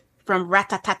get from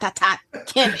Rat-tat-tat-tat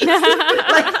Candace.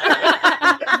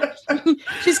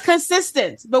 She's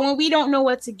consistent, but when we don't know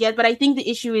what to get, but I think the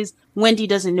issue is Wendy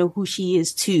doesn't know who she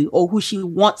is too, or who she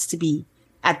wants to be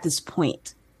at this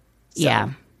point. So,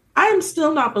 yeah. I'm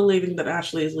still not believing that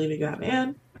Ashley is leaving that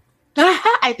man.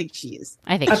 I think she is.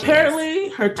 Apparently,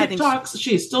 her TikToks,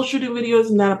 she's still shooting videos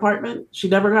in that apartment. She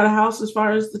never got a house as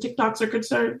far as the TikToks are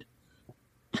concerned.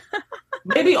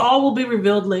 Maybe all will be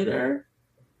revealed later.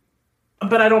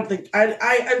 But I don't think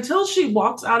I until she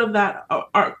walks out of that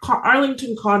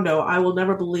Arlington condo, I will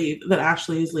never believe that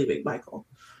Ashley is leaving Michael.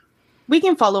 We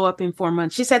can follow up in 4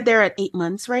 months. She said they're at 8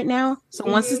 months right now. So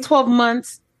once it's 12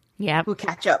 months, we'll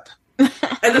catch up.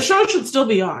 And the show should still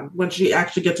be on when she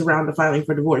actually gets around to filing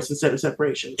for divorce instead of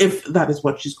separation, if that is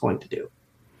what she's going to do.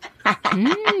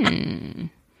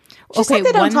 Okay,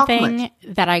 one thing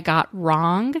that I got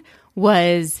wrong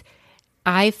was,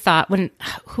 I thought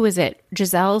who is it?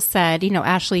 Giselle said,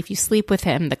 Ashley, if you sleep with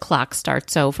him, the clock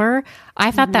starts over. I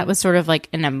thought that was sort of like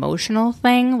an emotional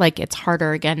thing, like it's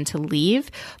harder again to leave.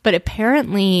 But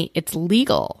apparently it's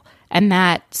legal. And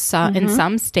that in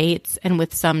some states and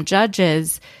with some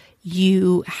judges,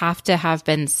 you have to have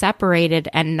been separated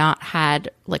and not had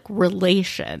like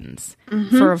relations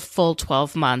for a full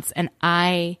 12 months. And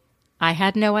I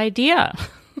had no idea.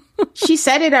 She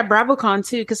said it at BravoCon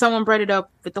too, because someone brought it up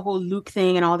with the whole Luke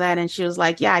thing and all that, and she was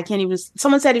like, "Yeah, I can't even."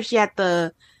 Someone said if she had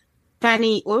the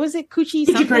Fanny, what was it, coochie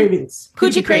cravings,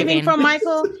 coochie craving from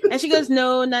Michael, and she goes,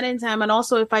 "No, not in time." And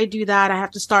also, if I do that, I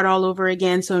have to start all over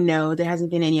again. So no, there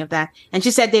hasn't been any of that. And she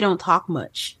said they don't talk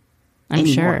much. I'm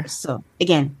anymore. sure. So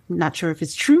again, not sure if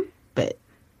it's true, but.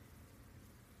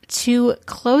 To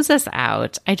close us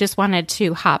out, I just wanted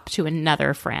to hop to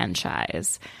another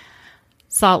franchise,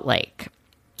 Salt Lake.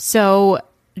 So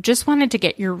just wanted to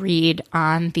get your read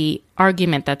on the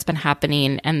argument that's been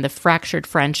happening and the fractured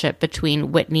friendship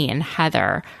between Whitney and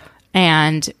Heather,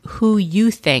 and who you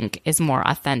think is more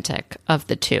authentic of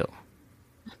the two.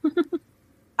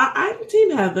 I'm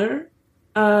Team Heather.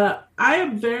 I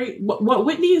am what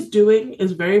Whitney is doing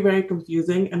is very, very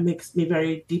confusing and makes me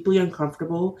very deeply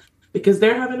uncomfortable, because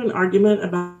they're having an argument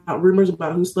about rumors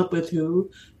about who slept with who,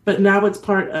 but now it's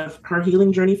part of her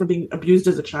healing journey from being abused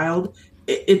as a child.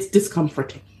 It's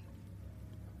discomforting.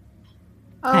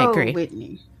 I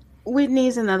agree. Whitney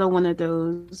is another one of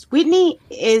those. Whitney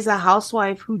is a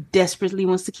housewife who desperately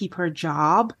wants to keep her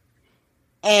job,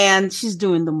 and she's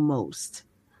doing the most.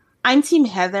 I'm Team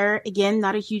Heather. Again,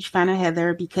 not a huge fan of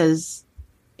Heather because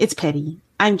it's petty.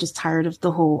 I'm just tired of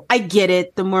the whole, I get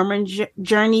it, the Mormon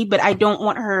journey, but I don't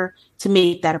want her to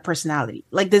make that a personality.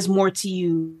 Like, there's more to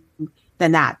you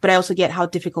than that. But I also get how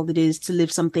difficult it is to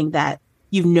live something that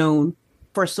you've known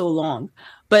for so long.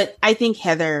 But I think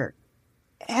Heather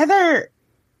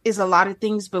is a lot of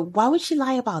things, but why would she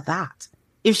lie about that?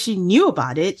 If she knew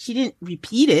about it, she didn't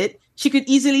repeat it. She could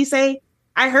easily say,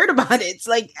 I heard about it. It's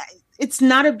like, it's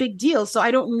not a big deal. So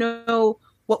I don't know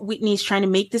what Whitney's trying to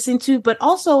make this into, but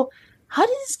also, how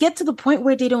did this get to the point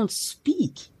where they don't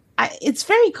speak? It's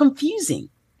very confusing.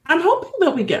 I'm hoping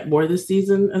that we get more this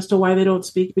season as to why they don't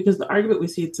speak, because the argument we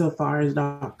see so far is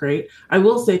not great. I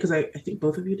will say, because I think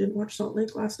both of you didn't watch Salt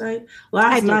Lake last night.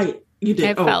 Last night, you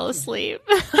did. I fell asleep.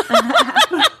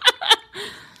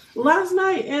 Last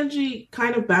night, Angie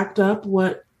kind of backed up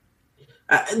what...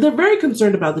 they're very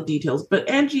concerned about the details, but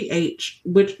Angie H.,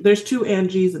 which there's two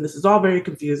Angies, and this is all very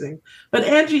confusing, but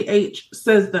Angie H.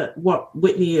 says that what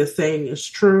Whitney is saying is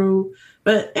true,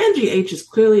 but Angie H. is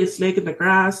clearly a snake in the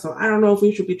grass, so I don't know if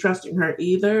we should be trusting her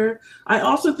either. I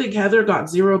also think Heather got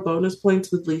 0 bonus points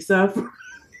with Lisa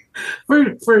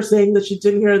for saying that she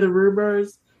didn't hear the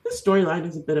rumors. This storyline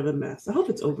is a bit of a mess. I hope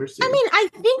it's over soon. I mean, I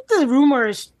think the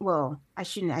rumors, well, I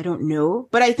don't know,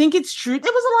 but I think it's true.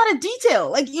 There was a lot of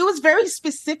detail. Like, it was very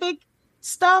specific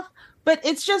stuff, but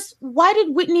it's just, why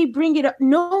did Whitney bring it up?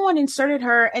 No one inserted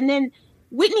her. And then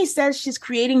Whitney says she's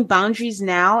creating boundaries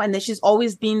now and that she's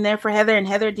always been there for Heather, and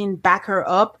Heather didn't back her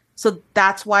up. So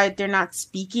that's why they're not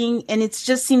speaking. And it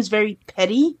just seems very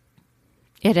petty.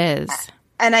 It is.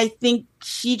 And I think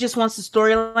she just wants the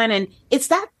storyline. And it's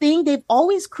that thing. They've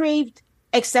always craved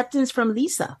acceptance from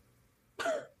Lisa.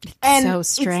 And so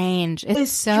strange.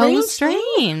 It's so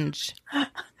strange.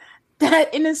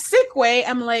 That in a sick way,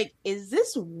 I'm like, is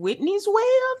this Whitney's way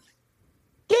of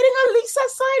getting on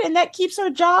Lisa's side? And that keeps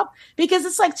her job? Because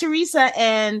it's like Teresa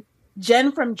and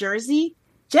Jen from Jersey.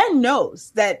 Jen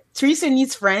knows that Teresa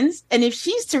needs friends. And if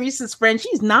she's Teresa's friend,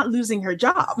 she's not losing her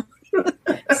job.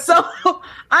 So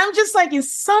I'm just like, in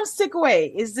some sick way,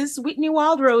 is this Whitney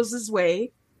Wildrose's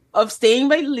way of staying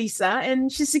by Lisa, and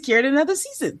she secured another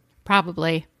season?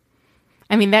 Probably.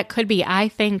 I mean, that could be. I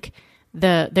think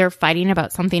they're fighting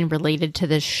about something related to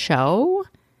this show,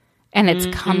 and it's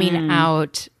coming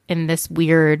out in this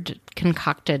weird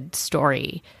concocted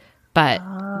story. But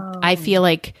I feel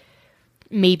like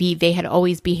maybe they had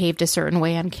always behaved a certain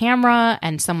way on camera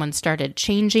and someone started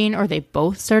changing, or they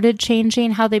both started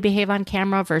changing how they behave on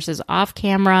camera versus off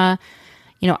camera.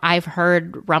 You know, I've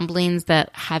heard rumblings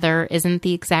that Heather isn't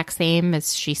the exact same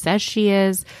as she says she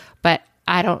is, but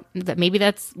that maybe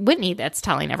that's Whitney that's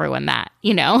telling everyone that,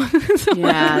 you know?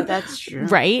 Yeah, that's true.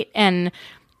 Right? And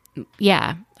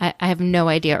yeah, I have no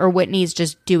idea. Or Whitney's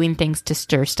just doing things to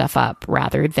stir stuff up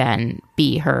rather than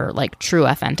be her like true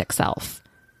authentic self.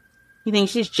 You think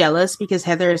she's jealous because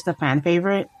Heather is the fan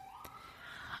favorite?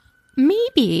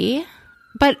 Maybe,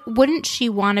 but wouldn't she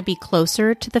want to be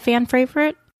closer to the fan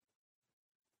favorite?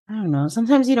 I don't know.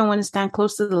 Sometimes you don't want to stand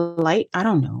close to the light. I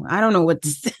don't know. I don't know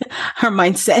what's her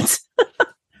mindset.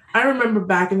 I remember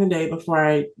back in the day, before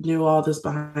I knew all this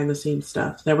behind the scenes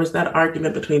stuff, there was that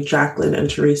argument between Jacqueline and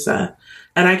Teresa.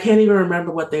 And I can't even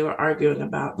remember what they were arguing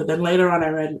about. But then later on, I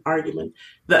read an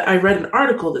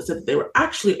article that said that they were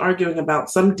actually arguing about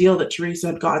some deal that Teresa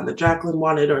had gotten that Jacqueline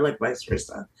wanted, or like vice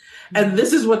versa. And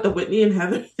this is what the Whitney and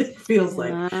Heather thing feels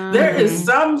like. There is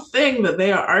something that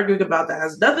they are arguing about that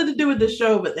has nothing to do with the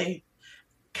show, but they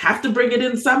have to bring it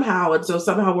in somehow. And so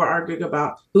somehow we're arguing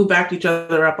about who backed each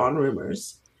other up on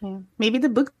rumors. Yeah. Maybe the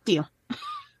book deal.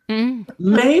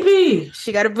 Maybe.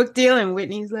 She got a book deal and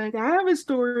Whitney's like, I have a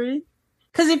story.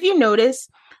 Because if you notice,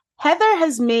 Heather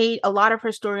has made a lot of her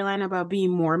storyline about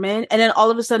being Mormon. And then all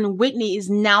of a sudden, Whitney is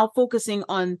now focusing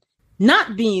on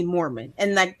not being Mormon.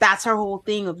 And like, that's her whole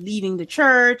thing of leaving the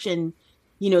church and,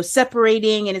 you know,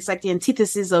 separating. And it's like the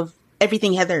antithesis of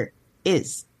everything Heather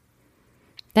is.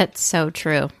 That's so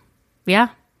true. Yeah.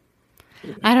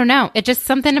 I don't know. It's just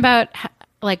something about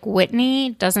like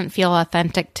Whitney doesn't feel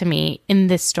authentic to me in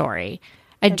this story.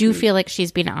 I do feel like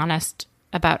she's being honest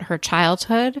about her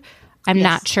childhood. I'm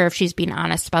not sure if she's being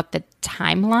honest about the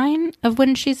timeline of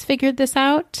when she's figured this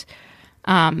out.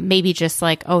 Maybe just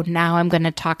like, oh, now I'm going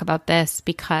to talk about this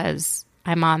because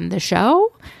I'm on the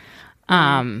show.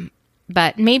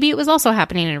 But maybe it was also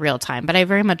happening in real time. But I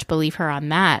very much believe her on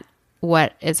that.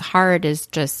 What is hard is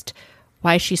just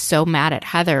why she's so mad at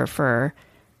Heather for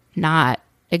not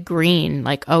agreeing,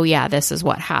 like, oh, yeah, this is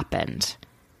what happened.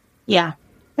 Yeah,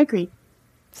 agreed.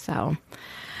 So,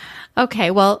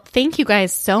 okay, well, thank you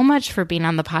guys so much for being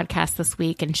on the podcast this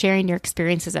week and sharing your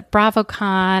experiences at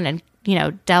BravoCon and, you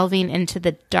know, delving into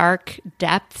the dark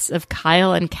depths of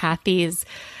Kyle and Kathy's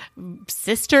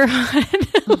sisterhood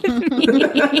with me.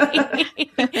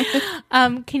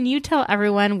 Can you tell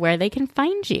everyone where they can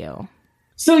find you?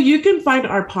 So you can find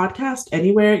our podcast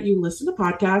anywhere you listen to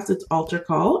podcasts. It's Altar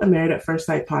Call, a Married at First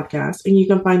Sight podcast. And you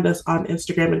can find us on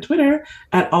Instagram and Twitter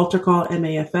at Altar Call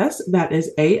MAFS. That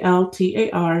is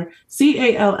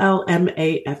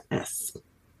ALTARCALLMAFS.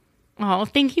 Oh,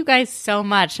 thank you guys so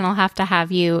much. And I'll have to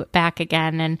have you back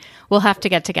again. And we'll have to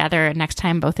get together next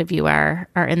time both of you are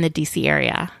in the DC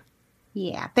area.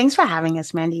 Yeah. Thanks for having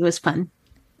us, Mandy. It was fun.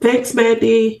 Thanks,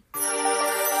 Mandy.